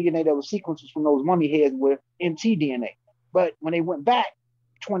that was sequences from those mummy heads were mtDNA. But when they went back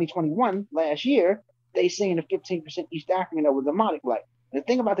 2021, last year, they seen the 15% East African that was Omotic-like. And the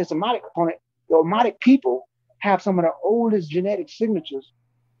thing about this Omotic component, the Omotic people have some of the oldest genetic signatures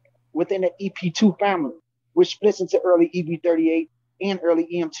within the EP2 family, which splits into early EV38 and early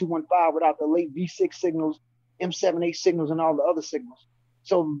EM215 without the late V6 signals, M78 signals, and all the other signals.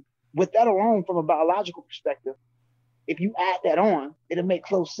 So with that alone, from a biological perspective, if you add that on, it'll make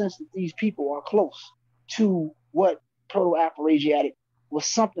close sense that these people are close to what Proto-Afro-Asiatic was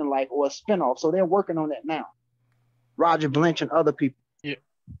something like, or a spinoff. So they're working on that now. Roger Blanch and other people.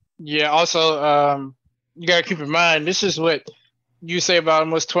 Yeah. Also, you gotta keep in mind, this is what you say about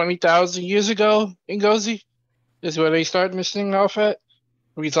almost 20,000 years ago, Ngozi. This is where they started this thing off at.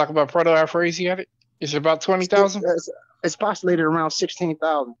 When you talk about Proto-Afro-Asiatic, is it about 20,000? It's postulated around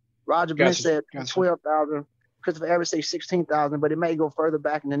 16,000. Roger Blanch said 12,000. Christopher Everett say 16,000, but it may go further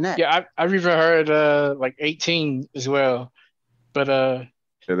back than that. Yeah, I've even heard like 18 as well. But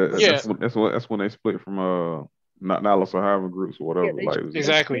that's when they split from not survivor groups or whatever.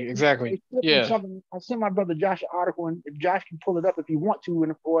 Exactly. Yeah. I sent my brother Josh an article, and if Josh can pull it up if you want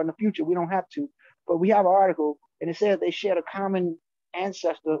to, or in the future, we don't have to. But we have an article, and it says they shared a common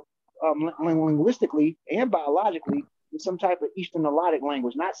ancestor linguistically and biologically with some type of Eastern Nilotic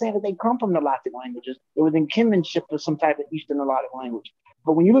language. Not saying that they come from Nilotic languages. It was in kinship with some type of Eastern Nilotic language.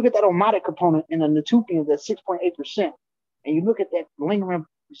 But when you look at that Omotic component in the Natufians at 6.8%, and you look at that lingering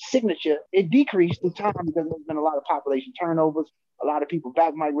signature, it decreased through time because there's been a lot of population turnovers, a lot of people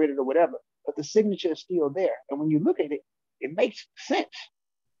back migrated or whatever, but the signature is still there. And when you look at it, it makes sense.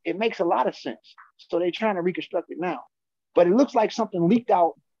 It makes a lot of sense. So they're trying to reconstruct it now. But it looks like something leaked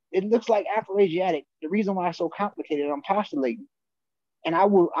out. It looks like Afro-Asiatic. The reason why it's so complicated, I'm postulating. And I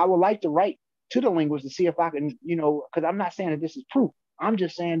would like to write to the linguist to see if I can, because I'm not saying that this is proof. I'm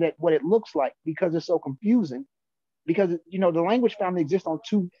just saying that what it looks like, because it's so confusing. Because, the language family exists on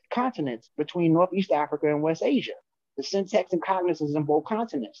 2 continents between Northeast Africa and West Asia. The syntax and cognizance is in both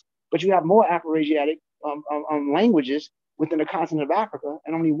continents. But you have more Afro-Asiatic languages within the continent of Africa,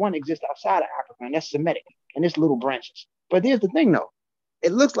 and only one exists outside of Africa, and that's Semitic, and it's little branches. But here's the thing, though.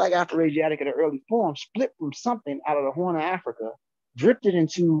 It looks like Afro-Asiatic in an early form split from something out of the Horn of Africa, drifted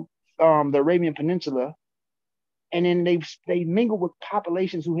into the Arabian Peninsula, and then they mingle with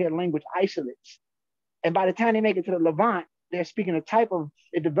populations who had language isolates. And by the time they make it to the Levant, they're speaking a type of,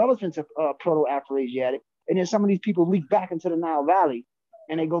 it develops into Proto-Afro-Asiatic. And then some of these people leak back into the Nile Valley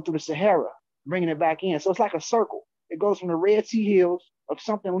and they go through the Sahara, bringing it back in. So it's like a circle. It goes from the Red Sea hills of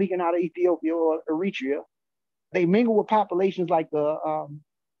something leaking out of Ethiopia or Eritrea. They mingle with populations like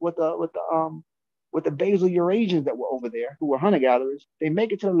with the basal Eurasians that were over there, who were hunter-gatherers. They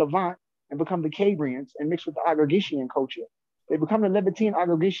make it to the Levant and become the Cambrians and mix with the Agrigetian culture. They become the Levantine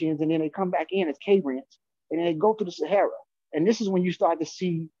Agaricians, and then they come back in as Cambrians, and then they go through the Sahara. And this is when you start to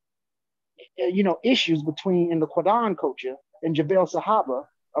see, issues between in the Quadan culture and Jebel Sahaba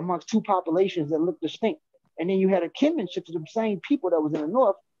amongst two populations that look distinct. And then you had a kinship to the same people that was in the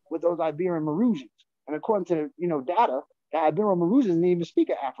north with those Iberian Marusians. And according to data, the Iberian Marusians didn't even speak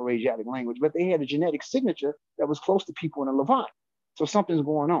an Afro-Asiatic language, but they had a genetic signature that was close to people in the Levant. So something's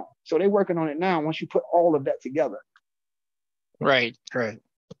going on. So they're working on it now. Once you put all of that together. Right.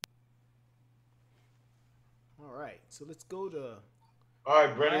 All right. So let's go to. All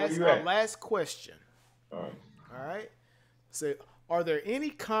right, Brennan, where you at? Last question. All right. So, are there any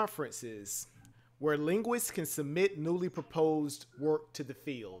conferences where linguists can submit newly proposed work to the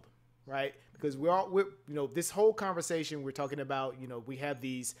field? Right, because we're this whole conversation we're talking about. We have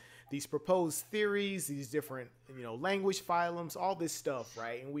these proposed theories, these different language phylums, all this stuff,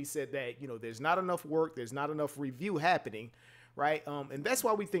 right? And we said that there's not enough work, there's not enough review happening, right? And that's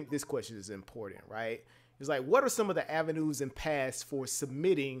why we think this question is important, right? It's like, what are some of the avenues and paths for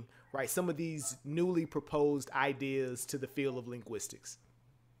submitting, right, some of these newly proposed ideas to the field of linguistics?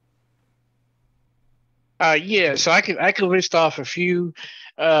 So I can list off a few.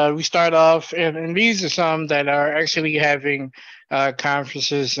 We start off, and these are some that are actually having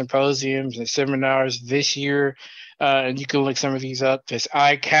conferences, symposiums, and seminars this year. And you can look some of these up. There's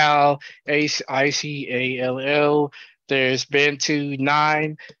ICAL, ICALL. There's Bantu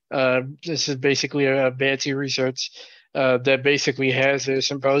 9. This is basically a Bantu research that basically has their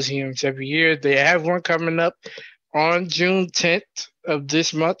symposiums every year. They have one coming up on June 10th of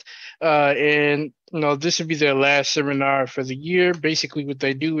this month. And this would be their last seminar for the year. Basically, what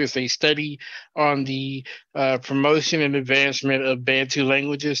they do is they study on the promotion and advancement of Bantu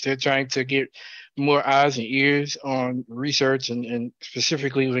languages. They're trying to get more eyes and ears on research and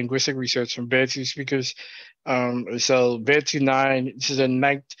specifically linguistic research from Bantu speakers. So Bantu 9, this is the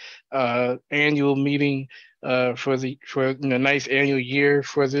 9th annual meeting for the ninth annual year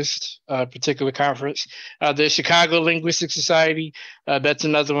for this particular conference. The Chicago Linguistic Society, that's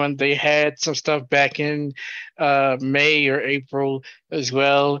another one. They had some stuff back in May or April as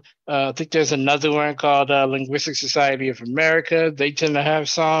well. I think there's another one called Linguistic Society of America. They tend to have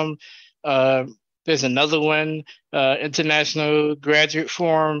some. There's another one, International Graduate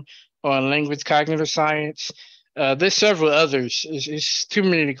Forum on Language Cognitive Science. There's several others. It's too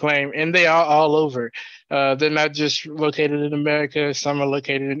many to claim, and they are all over. They're not just located in America. Some are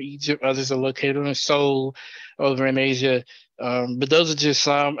located in Egypt. Others are located in Seoul, over in Asia. But those are just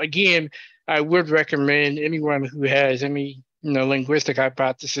some. Again, I would recommend anyone who has any linguistic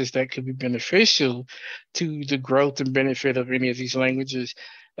hypothesis that could be beneficial to the growth and benefit of any of these languages.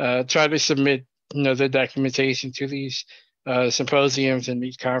 Try to submit their documentation to these symposiums and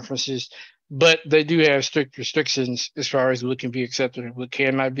these conferences. But they do have strict restrictions as far as what can be accepted and what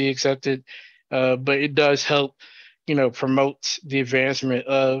cannot be accepted. But it does help, promote the advancement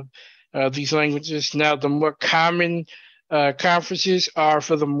of these languages. Now, the more common conferences are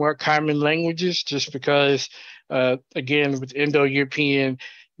for the more common languages, just because, again, with Indo-European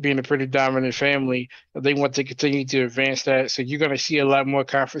being a pretty dominant family, they want to continue to advance that. So you're going to see a lot more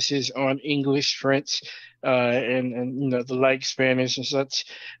conferences on English, French, and the like, Spanish and such.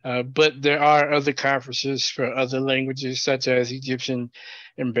 But there are other conferences for other languages, such as Egyptian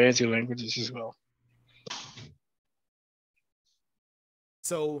and Bantu languages as well.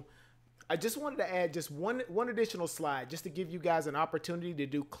 So I just wanted to add just one additional slide, just to give you guys an opportunity to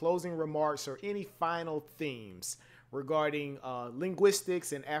do closing remarks or any final themes regarding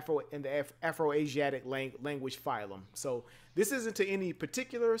linguistics and the Afro-Asiatic language phylum. So this isn't to any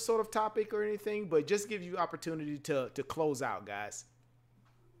particular sort of topic or anything, but just give you opportunity to close out, guys.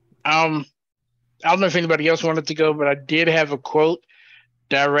 I don't know if anybody else wanted to go, but I did have a quote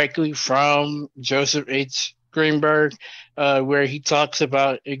directly from Joseph H. Greenberg, where he talks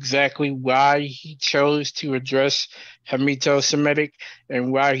about exactly why he chose to address Hamito-Semitic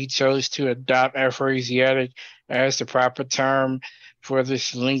and why he chose to adopt Afro-Asiatic as the proper term for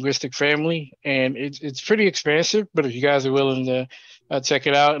this linguistic family. And it's pretty expansive, but if you guys are willing to check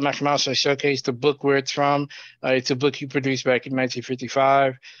it out, and I can also showcase the book where it's from. It's a book he produced back in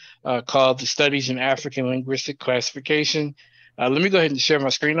 1955 called The Studies in African Linguistic Classification. Let me go ahead and share my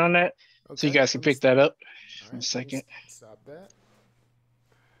screen on that, so you guys can pick that up. Right, a second. Stop that.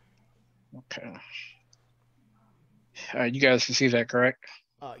 Okay. You guys can see that, correct?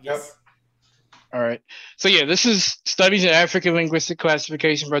 Yes. All right. So yeah, this is Studies in African Linguistic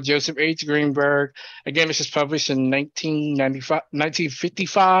Classification by Joseph H. Greenberg. Again, this is published in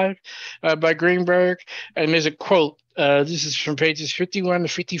 1955 by Greenberg. And there's a quote. This is from pages 51 to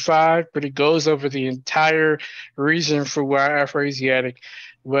 55, but it goes over the entire reason for why Afroasiatic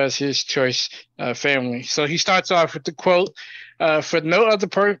was his choice family. So he starts off with the quote, for no other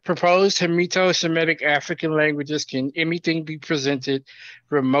proposed Hamito-Semitic African languages can anything be presented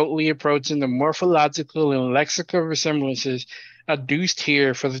remotely approaching the morphological and lexical resemblances adduced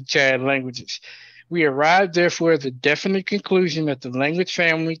here for the Chad languages. We arrived, therefore, at the definite conclusion that the language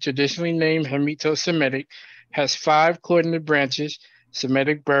family traditionally named Hamito-Semitic has 5 coordinate branches: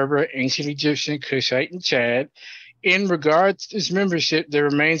 Semitic, Berber, Ancient Egyptian, Kushite, and Chad. In regards to its membership, there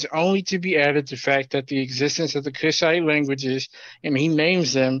remains only to be added the fact that the existence of the Kushite languages, and he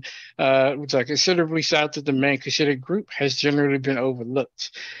names them, which are considerably south of the main Cushitic group, has generally been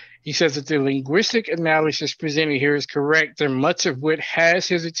overlooked. He says that the linguistic analysis presented here is correct, and much of what has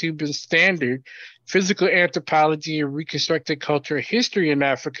hitherto been standard physical anthropology and reconstructed cultural history in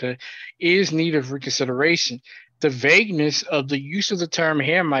Africa is in need of reconsideration. The vagueness of the use of the term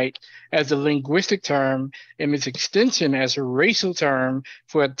Hamite as a linguistic term and its extension as a racial term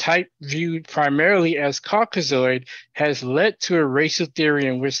for a type viewed primarily as Caucasoid has led to a racial theory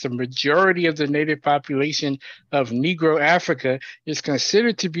in which the majority of the native population of Negro Africa is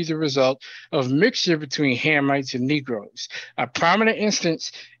considered to be the result of mixture between Hamites and Negroes. A prominent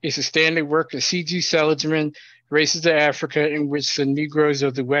instance is the standard work of C.G. Seligman, Races of Africa, in which the Negroes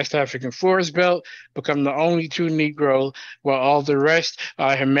of the West African Forest Belt become the only true Negro, while all the rest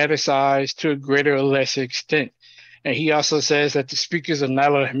are Hamiticized to a greater or lesser extent. And he also says that the speakers of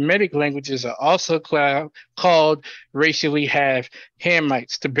Nilo-Hamitic languages are also called racially half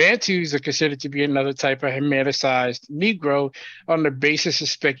Hamites. The Bantus are considered to be another type of Hamiticized Negro on the basis of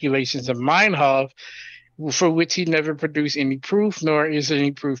speculations of Meinhof, for which he never produced any proof, nor is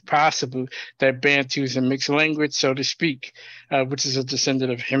any proof possible that Bantu is a mixed language, so to speak, which is a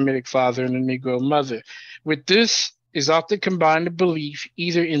descendant of Hamitic father and a Negro mother. With this is often combined a belief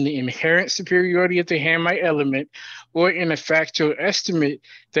either in the inherent superiority of the Hamite element or in a factual estimate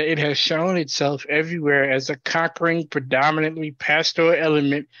that it has shown itself everywhere as a conquering, predominantly pastoral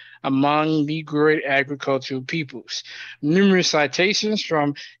element among Negroid agricultural peoples. Numerous citations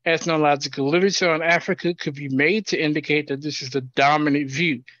from ethnological literature on Africa could be made to indicate that this is the dominant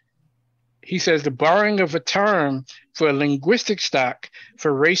view. He says the borrowing of a term for a linguistic stock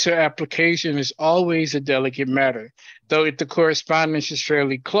for racial application is always a delicate matter, though if the correspondence is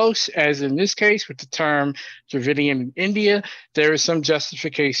fairly close, as in this case with the term Dravidian in India, there is some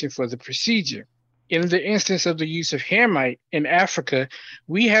justification for the procedure. In the instance of the use of Hamite in Africa,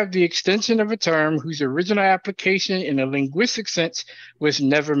 we have the extension of a term whose original application in a linguistic sense was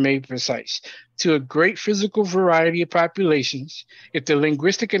never made precise. To a great physical variety of populations, if the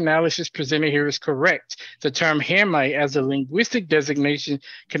linguistic analysis presented here is correct, the term Hamite as a linguistic designation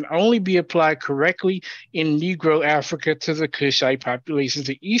can only be applied correctly in Negro Africa to the Kushite populations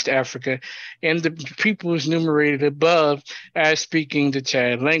of East Africa and the peoples enumerated above as speaking the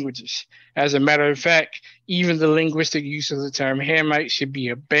Chad languages. As a matter of fact, even the linguistic use of the term Hamite should be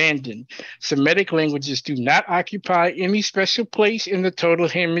abandoned. Semitic languages do not occupy any special place in the total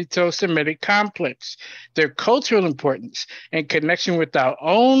Hamito-Semitic complex. Their cultural importance and connection with our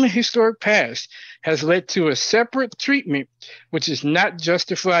own historic past has led to a separate treatment which is not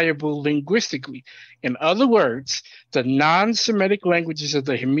justifiable linguistically. In other words, the non-Semitic languages of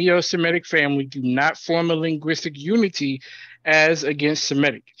the Hamito-Semitic family do not form a linguistic unity as against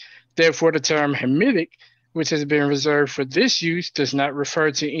Semitic. Therefore, the term Hamitic, which has been reserved for this use, does not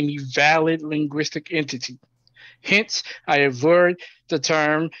refer to any valid linguistic entity. Hence, I avoid the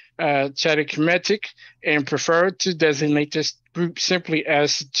term Chadic and prefer to designate this group simply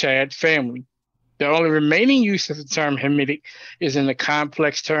as the Chad family. The only remaining use of the term Hamitic is in the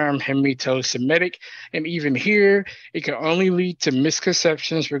complex term Hamito-Semitic, and even here, it can only lead to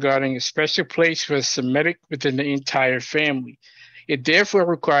misconceptions regarding a special place for Semitic within the entire family. It therefore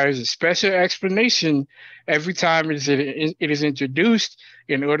requires a special explanation every time it is introduced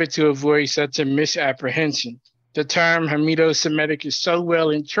in order to avoid such a misapprehension. The term Hamito-Semitic is so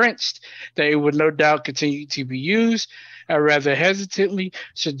well entrenched that it would no doubt continue to be used. I rather hesitantly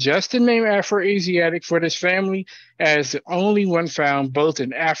suggest the name Afroasiatic for this family as the only one found both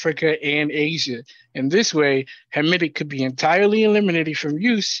in Africa and Asia. In this way, Hamitic could be entirely eliminated from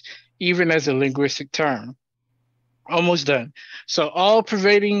use, even as a linguistic term. Almost done. So all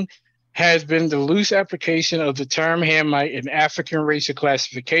pervading has been the loose application of the term Hamite in African racial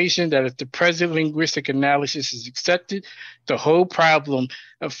classification that if the present linguistic analysis is accepted, the whole problem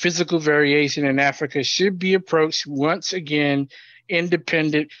of physical variation in Africa should be approached once again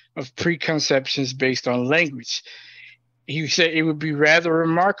independent of preconceptions based on language. He said it would be rather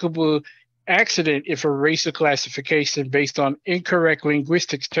remarkable accident if a racial classification based on incorrect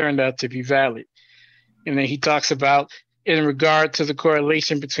linguistics turned out to be valid. And then he talks about in regard to the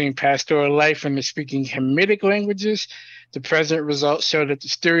correlation between pastoral life and the speaking Hamitic languages, the present results show that the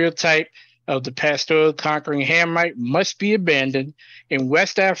stereotype of the pastoral conquering Hamite must be abandoned. In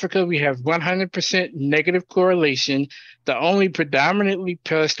West Africa, we have 100% negative correlation. The only predominantly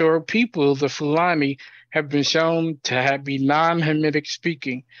pastoral people, the Fulani, have been shown to be non-Hamitic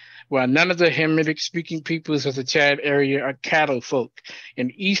speaking, while none of the Hamitic-speaking peoples of the Chad area are cattle folk.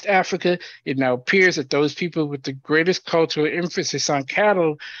 In East Africa, it now appears that those people with the greatest cultural emphasis on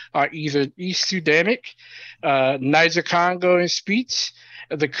cattle are either East Sudanic, Niger-Congo in speech.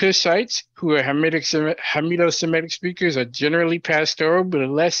 The Kushites, who are Hamido-Semitic speakers, are generally pastoral, but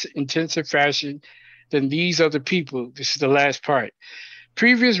in less intensive fashion than these other people. This is the last part.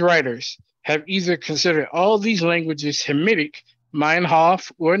 Previous writers have either considered all these languages Hamitic,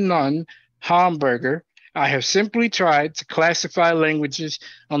 Meinhof or none, Hamburger. I have simply tried to classify languages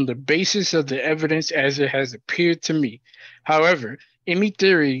on the basis of the evidence as it has appeared to me. However, any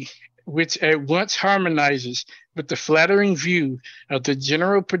theory which at once harmonizes with the flattering view of the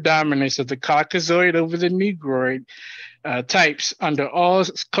general predominance of the Caucasoid over the Negroid types under all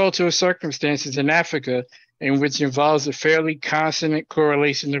cultural circumstances in Africa, and which involves a fairly consonant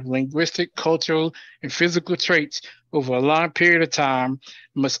correlation of linguistic, cultural, and physical traits over a long period of time,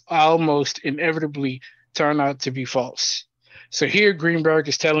 must almost inevitably turn out to be false. So here Greenberg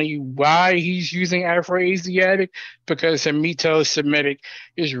is telling you why he's using Afroasiatic, because Hamito-Semitic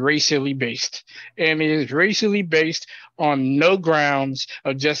is racially based, and it is racially based on no grounds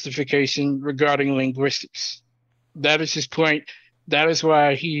of justification regarding linguistics. That is his point. That is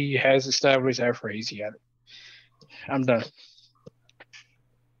why he has established Afroasiatic. I'm done.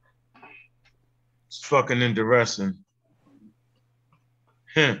 It's fucking interesting.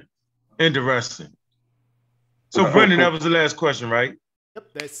 Interesting. So, Brendan, that was the last question, right?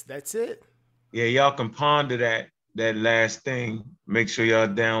 Yep, that's it. Yeah, y'all can ponder that last thing. Make sure y'all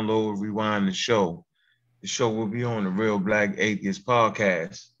download, rewind the show. The show will be on the Real Black Atheist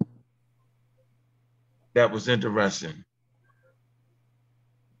podcast. That was interesting.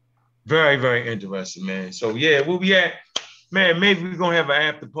 Very, very interesting, man. So yeah, we'll be at, man, maybe we're gonna have an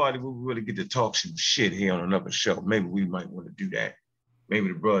after party where we really get to talk some shit here on another show. Maybe we might want to do that. Maybe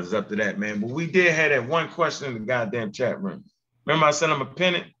the brothers up to that, man. But we did have that one question in the goddamn chat room. Remember I said I'm gonna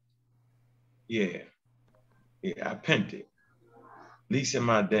pin it? Yeah. Yeah, I pinned it. At least in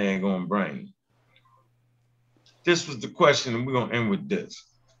my dang on brain. This was the question, and we're gonna end with this,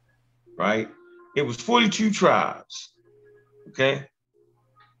 right? It was 42 tribes, okay?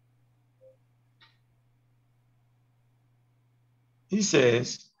 He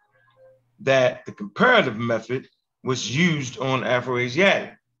says that the comparative method was used on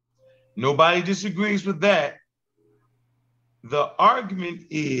Afroasiatic. Nobody disagrees with that. The argument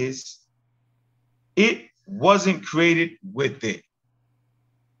is it wasn't created with it.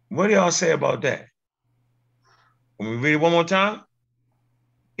 What do y'all say about that? Can we read it one more time?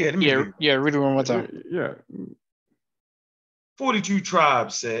 Yeah, read it one more time. Yeah. 42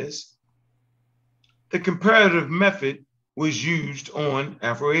 Tribes says the comparative method was used on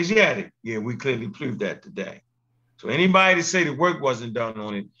Afroasiatic. Yeah, we clearly proved that today. So anybody that say the work wasn't done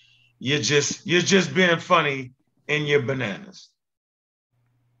on it, you're just being funny in your bananas.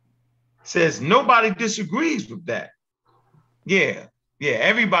 Says nobody disagrees with that. Yeah,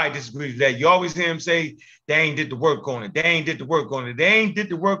 everybody disagrees with that. You always hear him say they ain't did the work on it. They ain't did the work on it. They ain't did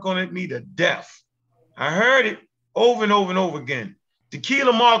the work on it, me to death. I heard it over and over and over again.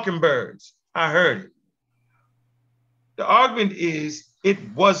 Tequila Mockingbirds, I heard it. The argument is it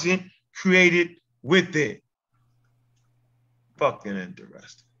wasn't created with it. Fucking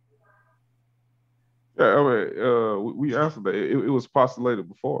interesting. Yeah, I mean, we answered that. It was postulated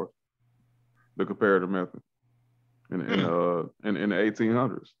before the comparative method in the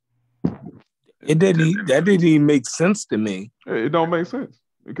 1800s. That didn't even make sense to me. It don't make sense.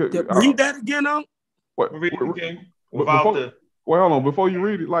 Read that again, Unc. What? Read it again. Well, hold on. Before you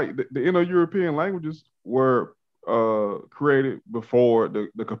read it, like the Indo-European languages were created before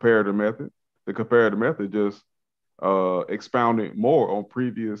the comparative method. The comparative method just expounded more on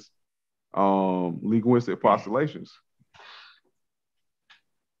previous linguistic postulations.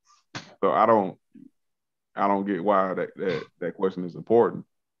 So I don't get why that question is important.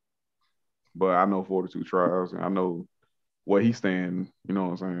 but I know 42 tribes, and I know where he stand. You know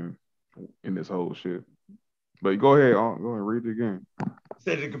what I'm saying in this whole shit. But go ahead, read it again.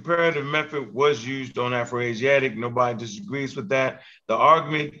 Said the comparative method was used on Afroasiatic. Nobody disagrees with that. The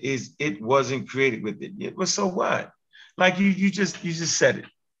argument is it wasn't created with it. It was so what? Like you just said it.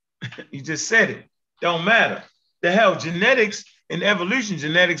 You just said it. Don't matter. The hell, genetics and evolution,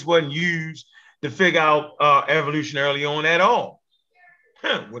 genetics wasn't used to figure out evolution early on at all.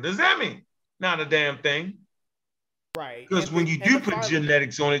 What does that mean? Not a damn thing. Right. Because when you do put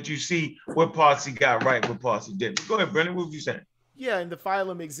genetics on it, you see what parts he got right, what parts he didn't. Go ahead, Brendan. What were you saying? Yeah, and the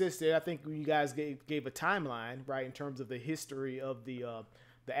phylum existed. I think you guys gave a timeline, right, in terms of the history of the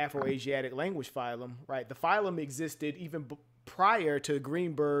Afroasiatic language phylum, right? The phylum existed even prior to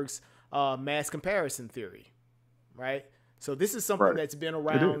Greenberg's mass comparison theory, right? So this is something that's been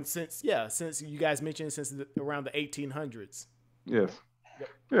around since you guys mentioned around the 1800s. Yes.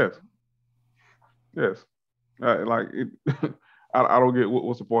 Yep. Yes. Like it, I don't get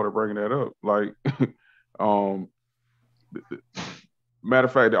what's the point of bringing that up. Like, matter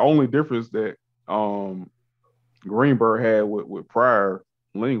of fact, the only difference that Greenberg had with prior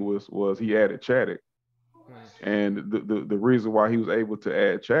linguists was he added Chadic, and the reason why he was able to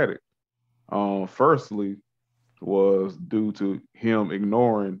add Chadic, firstly, was due to him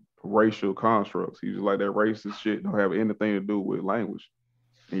ignoring racial constructs. He was like, that racist shit don't have anything to do with language,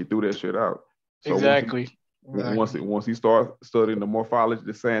 and he threw that shit out. So exactly. Once he started studying the morphology,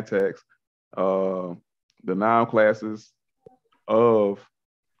 the syntax, the noun classes of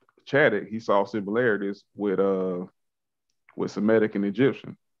Chadic, he saw similarities with Semitic and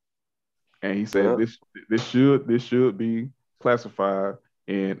Egyptian, and he said this should be classified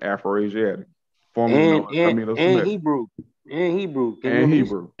in Afroasiatic, and Hebrew. And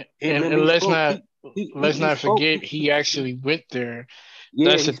let's not forget he actually went there.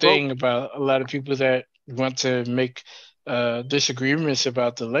 That's the thing about a lot of people that want to make disagreements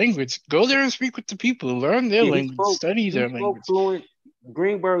about the language. Go there and speak with the people, learn their language, study their language.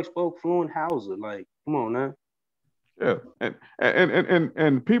 Greenberg spoke fluent Hausa. Like, come on now. Yeah,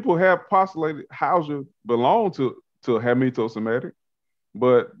 and people have postulated Hausa belonged to Hamito-Semitic,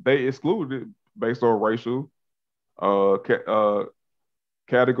 but they excluded it based on racial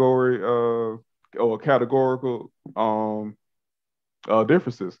category or categorical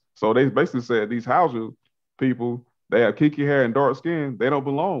differences. So they basically said these Hausa people, they have kinky hair and dark skin, they don't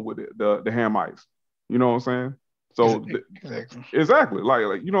belong with it, the Hamites. You know what I'm saying? So exactly.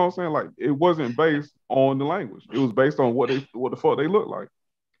 Like you know what I'm saying? Like it wasn't based on the language. It was based on what the fuck they look like.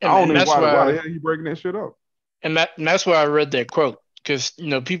 And I don't know why the hell you breaking that shit up. And that's why I read that quote, because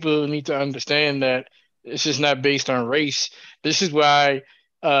people need to understand that this is not based on race. This is why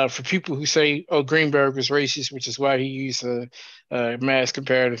for people who say, oh, Greenberg was racist, which is why he used a mass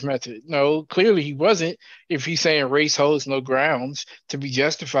comparative method. No, clearly he wasn't, if he's saying race holds no grounds to be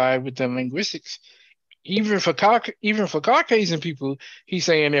justified within linguistics. Even for Caucasian people, he's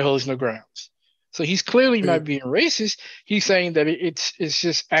saying it holds no grounds. So he's clearly not being racist. He's saying that it's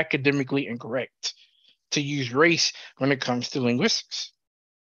just academically incorrect to use race when it comes to linguistics.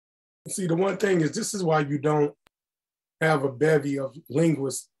 See, the one thing is, this is why you don't have a bevy of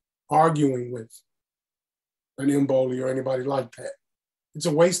linguists arguing with an Mboli or anybody like that. It's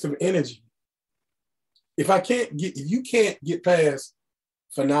a waste of energy. If you can't get past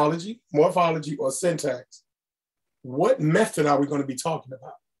phonology, morphology, or syntax, what method are we going to be talking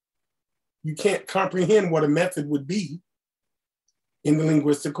about? You can't comprehend what a method would be in the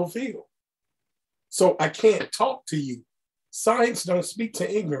linguistical field. So I can't talk to you. Science don't speak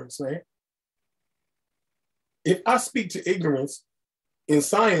to ignorance, man. If I speak to ignorance in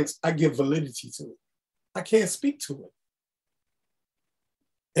science, I give validity to it. I can't speak to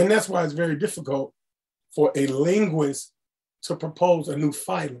it. And that's why it's very difficult for a linguist to propose a new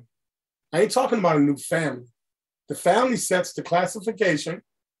phylum. I ain't talking about a new family. The family sets the classification,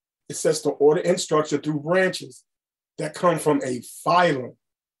 it sets the order and structure through branches that come from a phylum.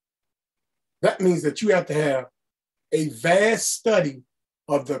 That means that you have to have a vast study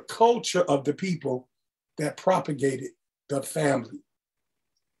of the culture of the people that propagated the family.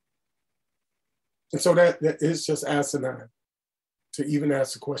 And so that is just asinine to even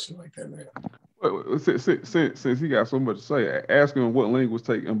ask a question like that, man. Since he got so much to say, ask him what linguists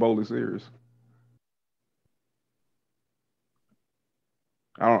take Mboli serious.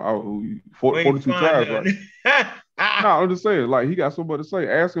 I don't know, 42 tribes, right? No, I'm just saying, like, he got so much to say.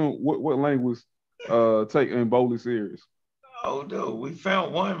 Ask him what linguists take Mboli serious. Oh, no, we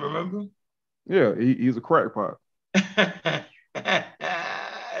found one, remember? Yeah, he's a crackpot.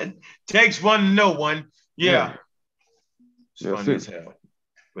 Takes one to know one. Yeah. It's fun as hell.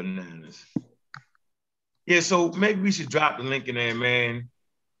 Bananas. Yeah, so maybe we should drop the link in there, man,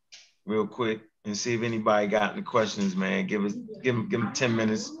 real quick, and see if anybody got any questions, man. Give them 10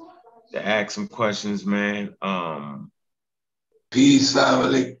 minutes to ask some questions, man. Peace,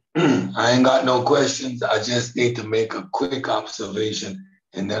 family. I ain't got no questions. I just need to make a quick observation,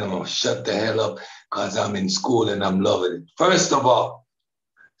 and then I'm gonna shut the hell up because I'm in school and I'm loving it. First of all,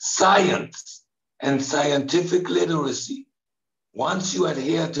 science and scientific literacy. Once you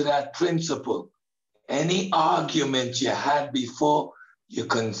adhere to that principle, any argument you had before, you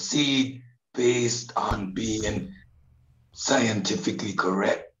concede based on being scientifically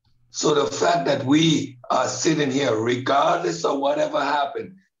correct. So the fact that we are sitting here, regardless of whatever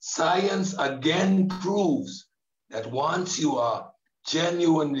happened, science again proves that once you are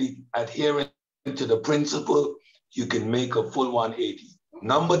genuinely adhering to the principle, you can make a full 180.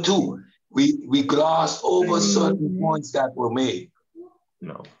 Number two, we glossed over certain points that were made.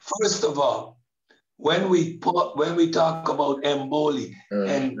 No. First of all, when we talk about Mboli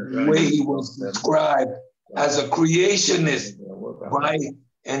and the way he was described as a creationist by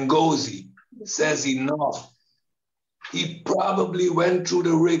Ngozi, says enough. He probably went through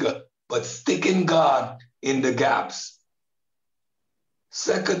the rigor, but sticking God in the gaps.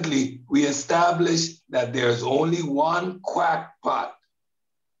 Secondly, we established that there's only one quackpot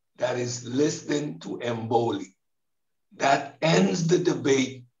that is listening to Mboli. That ends the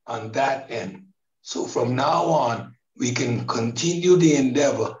debate on that end. So from now on, we can continue the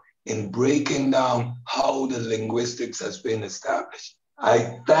endeavor in breaking down how the linguistics has been established.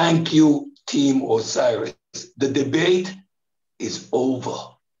 I thank you, Team Osiris. The debate is over.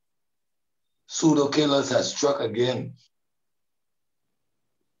 Pseudo killers has struck again.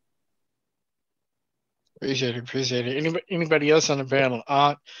 Appreciate it. Anybody else on the panel?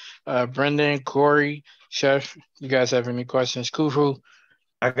 Aunt, Brendan, Corey, Chef, you guys have any questions? Kufu?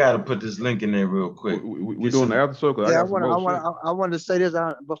 I gotta put this link in there real quick. We doing the after show? Yeah, I want to say this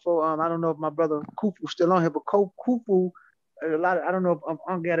before. I don't know if my brother Kufu's still on here, but Kufu, I don't know if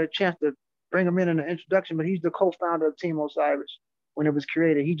I'm got a chance to bring him in the introduction, but he's the co-founder of Team Osiris when it was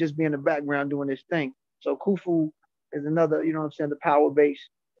created. He just be in the background doing his thing. So Kufu is another, you know what I'm saying, the power base.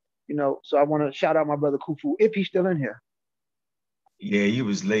 You know, so I want to shout out my brother Kufu if he's still in here. Yeah, he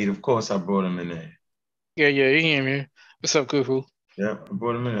was late. Of course, I brought him in there. Yeah, he in here. What's up, Kufu? Yeah, I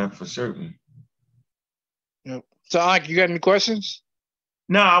brought him in there for certain. Yep. So, Ike, you got any questions?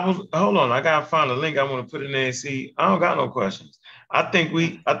 No, hold on. I gotta find a link. I want to put in there and see. I don't got no questions. I think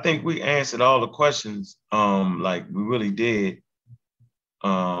we answered all the questions. Like we really did.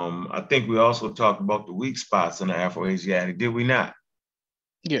 I think we also talked about the weak spots in the Afro-Asiatic. Did we not?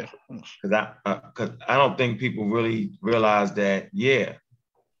 Yeah. Because I don't think people really realize that. Yeah,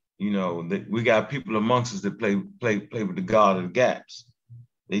 you know that we got people amongst us that play with the God of the gaps.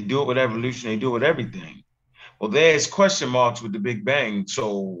 They do it with evolution. They do it with everything. Well, there's question marks with the Big Bang.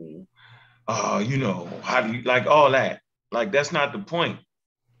 So, you know, how do you like all that? Like, that's not the point.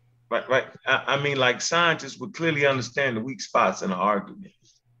 Right. I mean, like scientists would clearly understand the weak spots in an argument.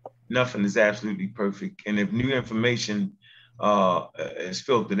 Nothing is absolutely perfect. And if new information is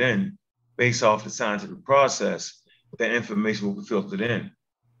filtered in based off the scientific process, that information will be filtered in.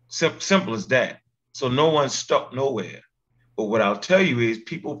 Simple as that. So no one's stuck nowhere. But what I'll tell you is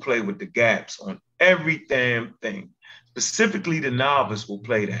people play with the gaps on every damn thing. Specifically, the novice will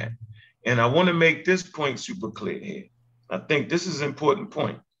play that. And I want to make this point super clear here. I think this is an important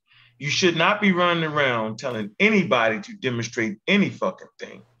point. You should not be running around telling anybody to demonstrate any fucking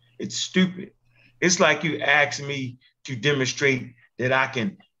thing. It's stupid. It's like you ask me to demonstrate that I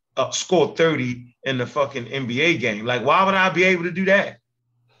can score 30 in the fucking NBA game. Like, why would I be able to do that?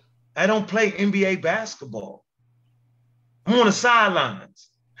 I don't play NBA basketball. I'm on the sidelines.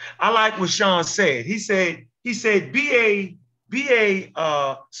 I like what Sean said. He said, be a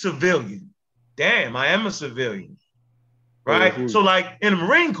civilian. Damn, I am a civilian. Right? Mm-hmm. So like in the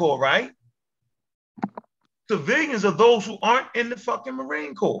Marine Corps, right? Civilians are those who aren't in the fucking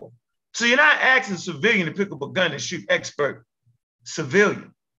Marine Corps. So you're not asking a civilian to pick up a gun and shoot expert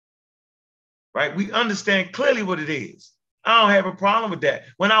civilian. Right? We understand clearly what it is. I don't have a problem with that.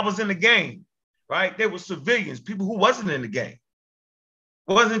 When I was in the game, right, there were civilians, people who wasn't in the game,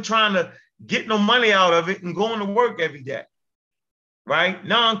 wasn't trying to get no money out of it and going to work every day, right?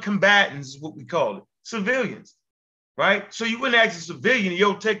 Non-combatants is what we call it, civilians, right? So you wouldn't ask a civilian,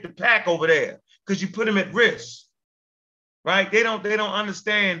 yo, take the pack over there because you put them at risk, right? They don't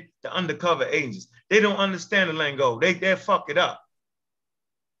understand the undercover agents. They don't understand the lingo. They'll fuck it up.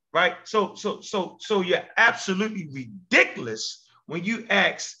 Right? So you're absolutely ridiculous when you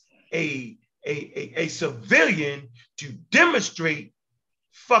ask a civilian to demonstrate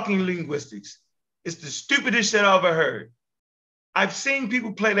fucking linguistics. It's the stupidest shit I've ever heard. I've seen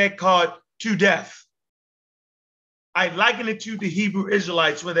people play that card to death. I liken it to the Hebrew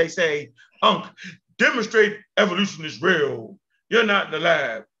Israelites where they say, demonstrate evolution is real. You're not in the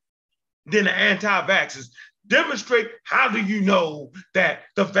lab. Then the anti-vaxxers, demonstrate how do you know that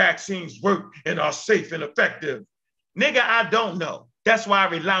the vaccines work and are safe and effective? Nigga, I don't know. That's why I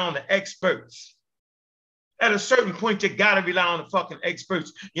rely on the experts. At a certain point, you gotta rely on the fucking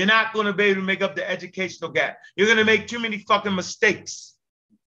experts. You're not gonna be able to make up the educational gap. You're gonna make too many fucking mistakes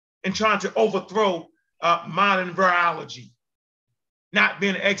in trying to overthrow modern virology. Not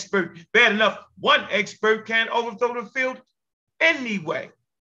being an expert, bad enough, one expert can't overthrow the field anyway.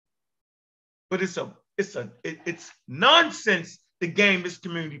 But it's nonsense, the game this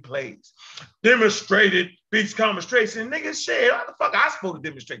community plays. Demonstrated beats demonstration. Nigga, shit, how the fuck I supposed to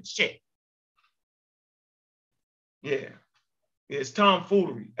demonstrate shit? Yeah. It's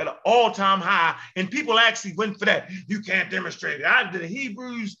tomfoolery at an all-time high, and people actually went for that. You can't demonstrate it. The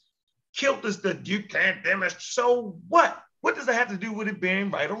Hebrews killed us that you can't demonstrate. So what? What does that have to do with it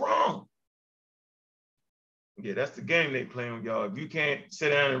being right or wrong? Yeah, that's the game they play on, y'all. If you can't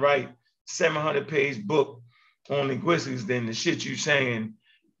sit down and write 700-page book on linguistics, then the shit you saying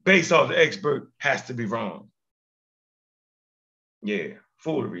based off the expert has to be wrong. Yeah,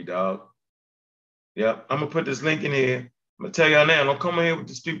 foolery, dog. Yep, I'm gonna put this link in here. I'm gonna tell y'all now, don't come in here with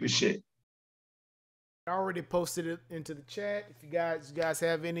the stupid shit. I already posted it into the chat. If you guys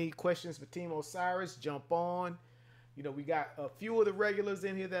have any questions for Team Osiris, jump on. You know, we got a few of the regulars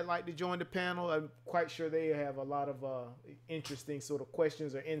in here that like to join the panel. I'm quite sure they have a lot of interesting sort of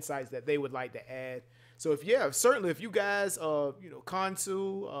questions or insights that they would like to add. So certainly if you guys,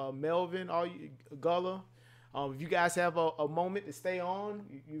 Kansu, Melvin, all you, Gullah, if you guys have a moment to stay on,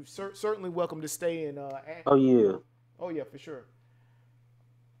 you're certainly welcome to stay and. Oh yeah, for sure.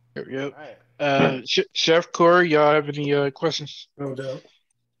 Yep. Right. Chef Corey, y'all have any questions? No doubt.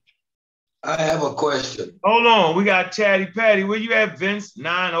 I have a question. Hold on, we got Chatty Patty. Where you at, Vince?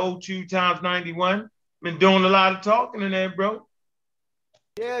 902 times 91. Been doing a lot of talking in there, bro.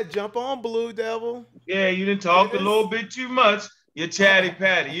 Yeah, jump on, Blue Devil. Yeah, you done talked a little bit too much. You're Chatty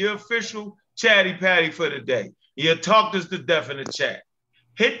Patty. You're official Chatty Patty for the day. You talked us to death in the chat.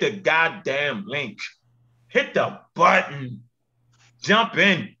 Hit the goddamn link. Hit the button. Jump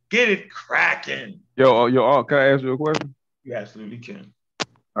in. Get it cracking. Yo, can I ask you a question? You absolutely can.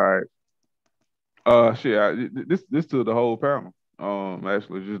 All right. This to the whole panel.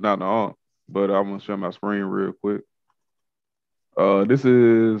 Actually, just not the aunt, but I'm gonna share my screen real quick. This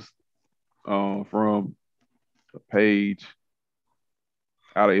is from a page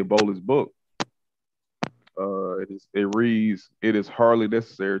out of Ebola's book. It reads, "It is hardly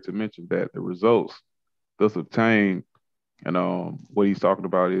necessary to mention that the results thus obtained," and what he's talking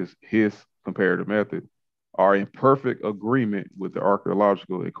about is his comparative method, "are in perfect agreement with the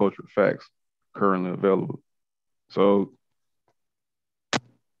archaeological and cultural facts currently available." So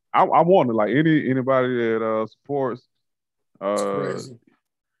I wonder, like anybody that supports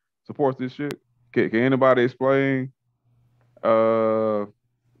this shit, can anybody explain the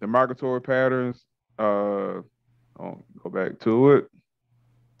migratory patterns? I'll go back to it.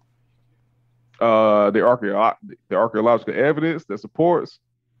 The archaeological evidence that supports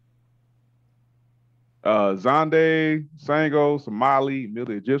Zande, Sango, Somali,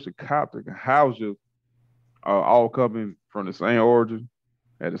 Middle Egyptian, Coptic, and Hausa all coming from the same origin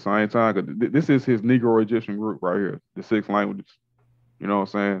at the same time. 'Cause this is his Negro Egyptian group right here, the 6 languages. You know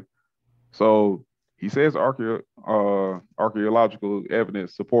what I'm saying? So he says archaeological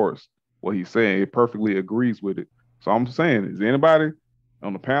evidence supports what he's saying. It perfectly agrees with it. So I'm saying, is anybody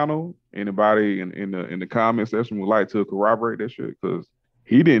on the panel, anybody in the comment section would like to corroborate that shit? Because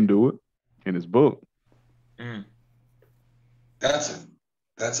he didn't do it in his book. That's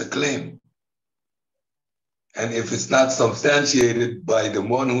a claim. And if it's not substantiated by the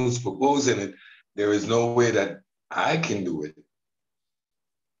one who's proposing it, there is no way that I can do it.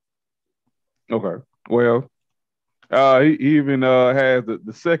 Okay. Well, he even has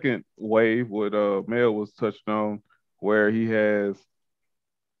the second wave, what Mel was touched on, where he has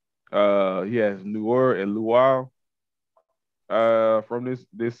Nuer and Luau from this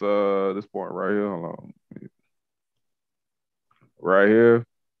point right here. Hold on. Right here.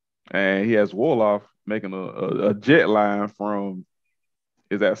 And he has Wolof making a jet line from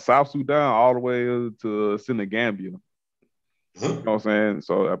South Sudan all the way to Senegambia. You know what I'm saying?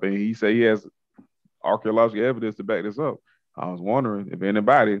 So I mean, he said he has archaeological evidence to back this up. I was wondering if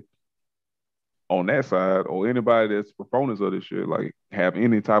anybody on that side or anybody that's proponents of this shit, like, have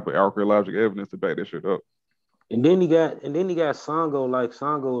any type of archaeological evidence to back that shit up. And then he got Sango. Like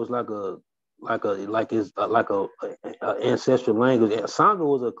Sango is like a ancestral language. Sango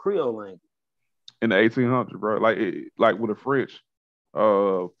was a Creole language in the 1800s, bro. Like with the French,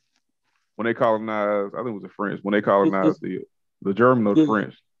 when they colonized, I think it was the French when they colonized the German or the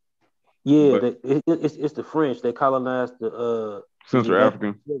French. Yeah, it's the French. They colonized the Central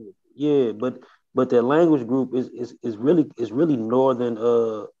African. Yeah, but their language group is really northern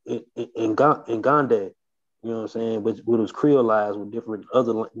in Ngande. You know what I'm saying? But it was creolized with different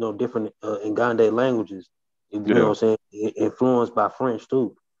Ngande languages. You know what I'm saying? Influenced by French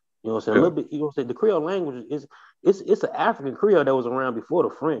too. You know what I'm saying? A little bit. You know what I'm saying? The Creole language it's an African Creole that was around before the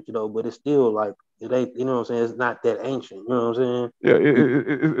French, but it's still like it ain't. You know what I'm saying? It's not that ancient. You know what I'm saying? Yeah,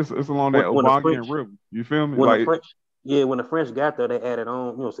 it's along that Obangian River. You feel me? When the French got there, they added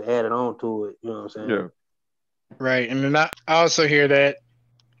on. You know, added on to it. You know what I'm saying? Yeah. Right, and then I also hear that.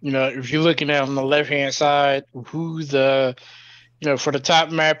 If you're looking at on the left-hand side, who for the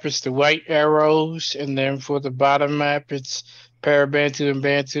top map, it's the white arrows, and then for the bottom map, it's Parabantu and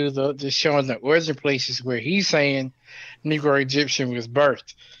Bantu. They're showing the origin places where he's saying Negro Egyptian was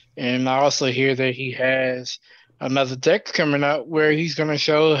birthed. And I also hear that he has another text coming out where he's going to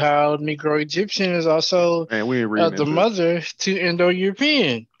show how Negro Egyptian is also we ain't reading the mother to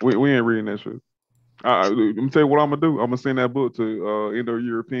Indo-European. We ain't reading that shit. Let me tell you what I'm gonna do. I'm gonna send that book to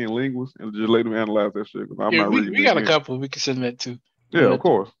Indo-European linguists and just let them analyze that shit. I'm not reading. We got a couple we can send that to. Yeah, of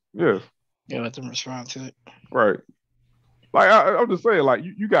course. Yes. Yeah, let them respond to it. Right. Like I'm just saying, like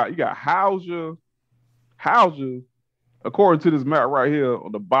you got Hausa, according to this map right here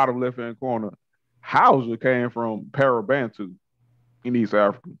on the bottom left hand corner, Hausa came from Parabantu in East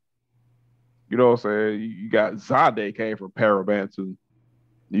Africa. You know what I'm saying? You got Zade came from Parabantu.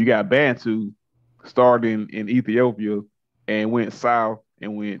 You got Bantu started in Ethiopia and went south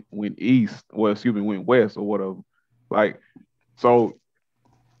and went east. Went west or whatever. Like, so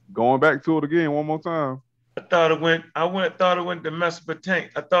going back to it again one more time. I thought it went to Mesopotamia.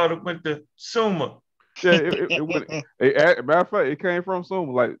 I thought it went to Sumer. Yeah, it went. Matter of fact, it came from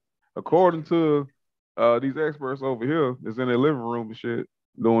Sumer. Like, according to these experts over here, that's in their living room and shit,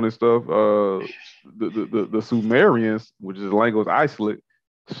 doing this stuff. The Sumerians, which is language isolate,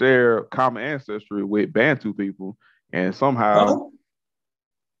 share common ancestry with Bantu people, and somehow,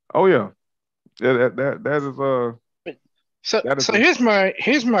 that is So here's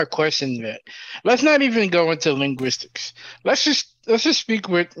my question. That let's not even go into linguistics. Let's just speak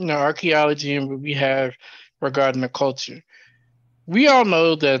with archaeology and what we have regarding the culture. We all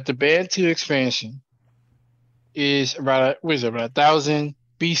know that the Bantu expansion is about 1,000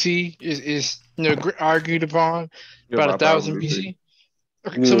 BC is argued upon, about 1,000 BC.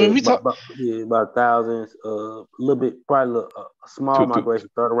 Okay, so when we talk about thousands, a little bit, probably a small migration,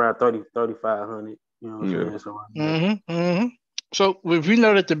 around 3,500. You know what I'm saying? So if we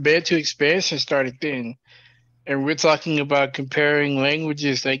know that the Bantu expansion started then, and we're talking about comparing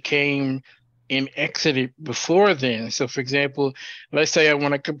languages that came and exited before then. So, for example, let's say I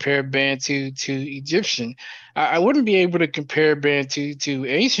want to compare Bantu to Egyptian. I wouldn't be able to compare Bantu to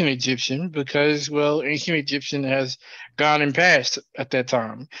ancient Egyptian because, well, ancient Egyptian has gone and passed at that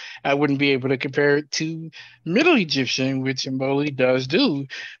time. I wouldn't be able to compare it to Middle Egyptian, which Mboli does do,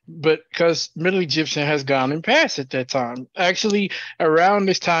 but because Middle Egyptian has gone and passed at that time. Actually, around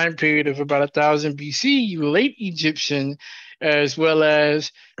this time period of about 1,000 BC, late Egyptian, as well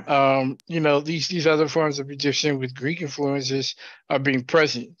as these other forms of Egyptian with Greek influences are being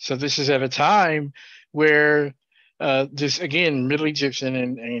present. So this is at a time where this, again, Middle Egyptian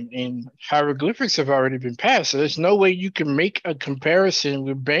and hieroglyphics have already been passed. So there's no way you can make a comparison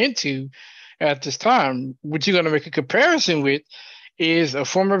with Bantu at this time. What you're going to make a comparison with is a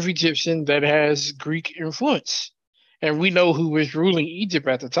form of Egyptian that has Greek influence. And we know who was ruling Egypt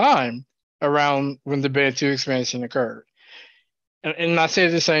at the time around when the Bantu expansion occurred. And I say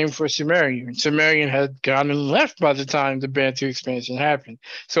the same for Sumerian. Sumerian had gone and left by the time the Bantu expansion happened.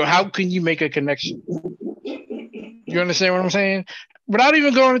 So how can you make a connection? You understand what I'm saying? Without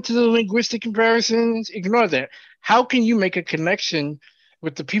even going into the linguistic comparisons, ignore that. How can you make a connection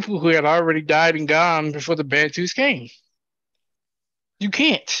with the people who had already died and gone before the Bantus came? You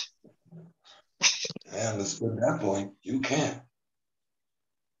can't. I understood that point. You can't.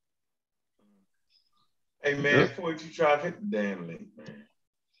 Hey man, before you try to hit the damn link, man.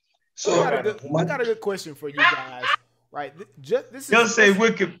 So I got a good question for you guys. Right, Just say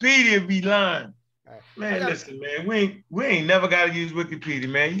Wikipedia be lying. Right. Man, listen, man, we ain't never got to use Wikipedia,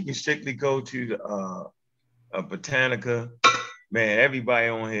 man. You can strictly go to the Britannica. Man, everybody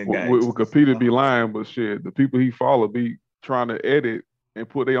on here got Wikipedia be lying, but shit, the people he follow be trying to edit and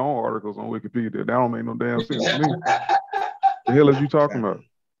put their own articles on Wikipedia. That don't make no damn sense to me. The hell is you talking about?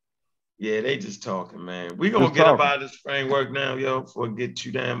 Yeah, they just talking, man. We gonna get up out of this framework now, yo, before it get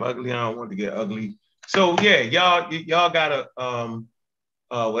too damn ugly. I don't want to get ugly. So yeah, y'all gotta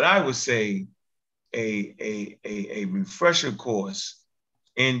what I would say a refresher course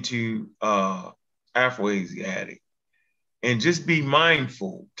into Afroasiatic, and just be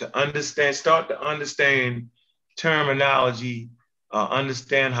mindful to understand, start to understand terminology,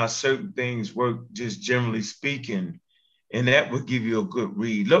 understand how certain things work, just generally speaking, and that would give you a good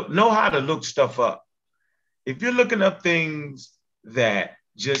read. Know how to look stuff up. If you're looking up things that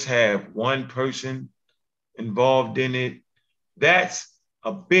just have one person involved in it, that's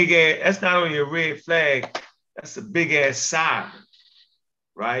a big ass, that's not only a red flag, that's a big ass siren,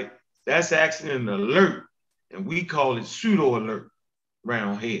 right? That's actually an alert, and we call it pseudo alert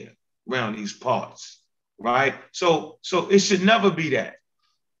around here, around these parts, right? So it should never be that,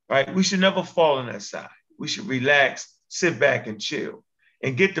 right? We should never fall on that side. We should relax, sit back and chill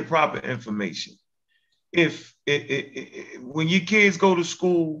and get the proper information. If when your kids go to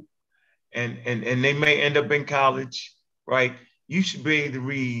school and they may end up in college, right? You should be able to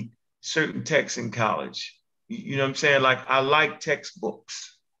read certain texts in college. You know what I'm saying? Like, I like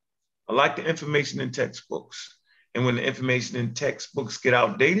textbooks. I like the information in textbooks. And when the information in textbooks get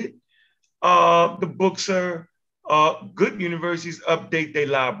outdated, the books are, good universities update their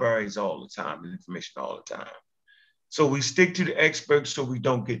libraries all the time and information all the time. So we stick to the experts so we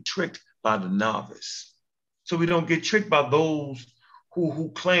don't get tricked by the novice. So we don't get tricked by those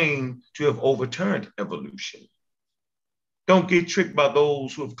who claim to have overturned evolution. Don't get tricked by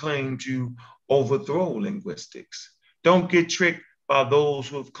those who have claimed to overthrow linguistics. Don't get tricked by those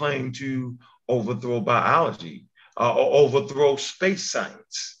who have claimed to overthrow biology, or overthrow space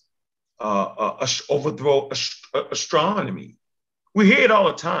science, overthrow astronomy. We hear it all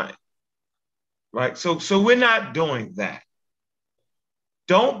the time, right? So we're not doing that.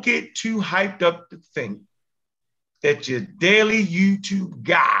 Don't get too hyped up to think that your daily YouTube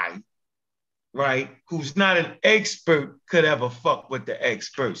guy, right, who's not an expert, could ever fuck with the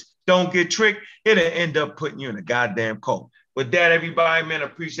experts. Don't get tricked. It'll end up putting you in a goddamn cult. With that, everybody, man,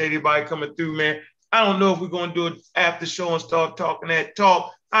 appreciate everybody coming through, man. I don't know if we're going to do it after show and start talking that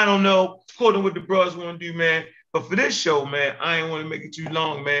talk. I don't know. According to what the brothers want to do, man. But for this show, man, I ain't want to make it too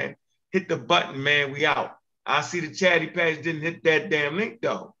long, man. Hit the button, man. We out. I see the chatty patch didn't hit that damn link,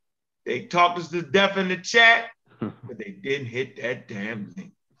 though. They talked us to death in the chat, but they didn't hit that damn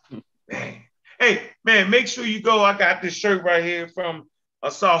link. Man. Hey, man, make sure you go. I got this shirt right here from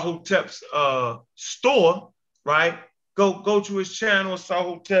Sahotep's store, right? Go to his channel,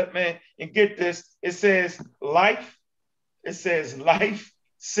 Sahotep, man, and get this. It says life. It says life,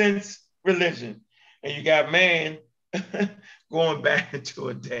 sense, religion. And you got man going back into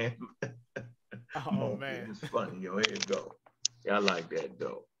a damn. Oh, man. It's funny. Yo, here you go. Yeah, I like that,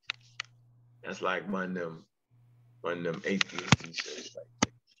 though. That's like one of them atheist t-shirts like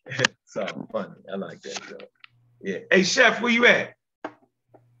that. So funny. I like that, though. Yeah. Hey, Chef, where you at?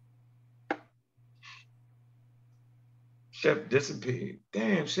 Chef disappeared.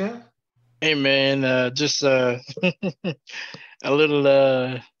 Damn, Chef. Hey, man, just a little,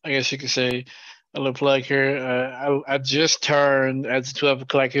 I guess you could say, a little plug here. I just turned, at 12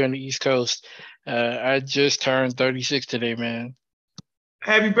 o'clock here on the East Coast, I just turned 36 today, man.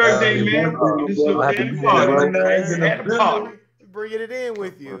 Happy birthday, man. Bringing it in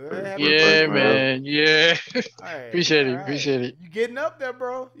with you. Yeah, man. Yeah. Right. Appreciate it. Right. Appreciate it. You getting up there,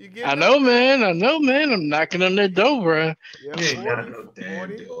 bro? You getting I know, man. I'm knocking on that door, bro. Yeah,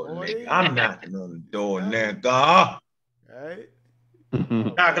 40. I'm knocking on the door, nigga. All right.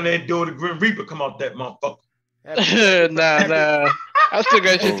 Knocking that door, the Grim Reaper come out that motherfucker. Nah. I still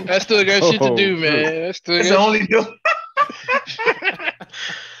got shit to do, man. That's the only door.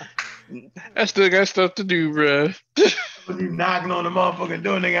 I still got stuff to do, bro. You knocking on the motherfucking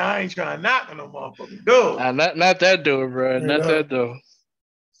door, nigga. I ain't trying to knock on no motherfucking door. Not that door, bro. Not that door.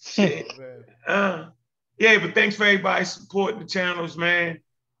 Shit. Yeah, but thanks for everybody supporting the channels, man.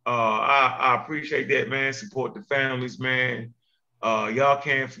 I appreciate that, man. Support the families, man. Y'all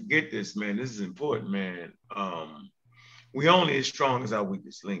can't forget this, man. This is important, man. We only as strong as our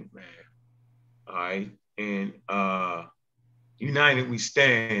weakest link, man. All right. And united we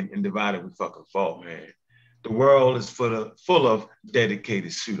stand and divided we fucking fall, man. The world is full of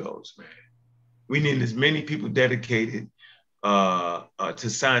dedicated pseudos, man. We need as many people dedicated to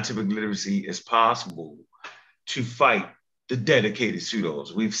scientific literacy as possible to fight the dedicated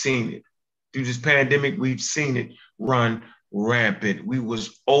pseudos. We've seen it. Through this pandemic, we've seen it run rampant. We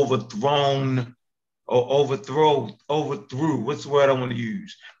was overthrown, or overthrew. What's the word I want to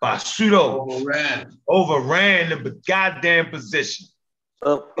use? By pseudo. Overran the goddamn position.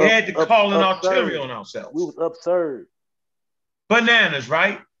 We had to call an artillery on ourselves. We was absurd. Bananas,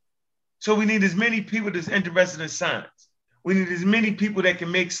 right? So we need as many people that's interested in science. We need as many people that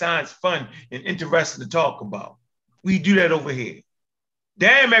can make science fun and interesting to talk about. We do that over here.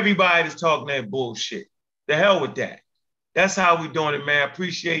 Damn everybody that's talking that bullshit. The hell with that. That's how we doing it, man. I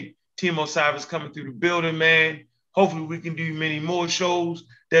appreciate Team Osiris coming through the building, man. Hopefully we can do many more shows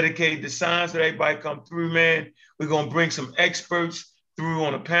dedicated to science that everybody come through, man. We're going to bring some experts through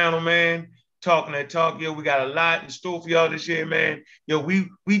on the panel, man. Talking that talk. Yo, we got a lot in store for y'all this year, man. Yo, we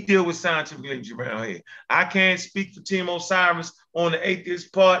deal with scientific links around here. I can't speak for Team Osiris on the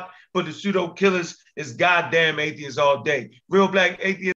atheist part, but the pseudo killers is goddamn atheists all day. Real black atheists.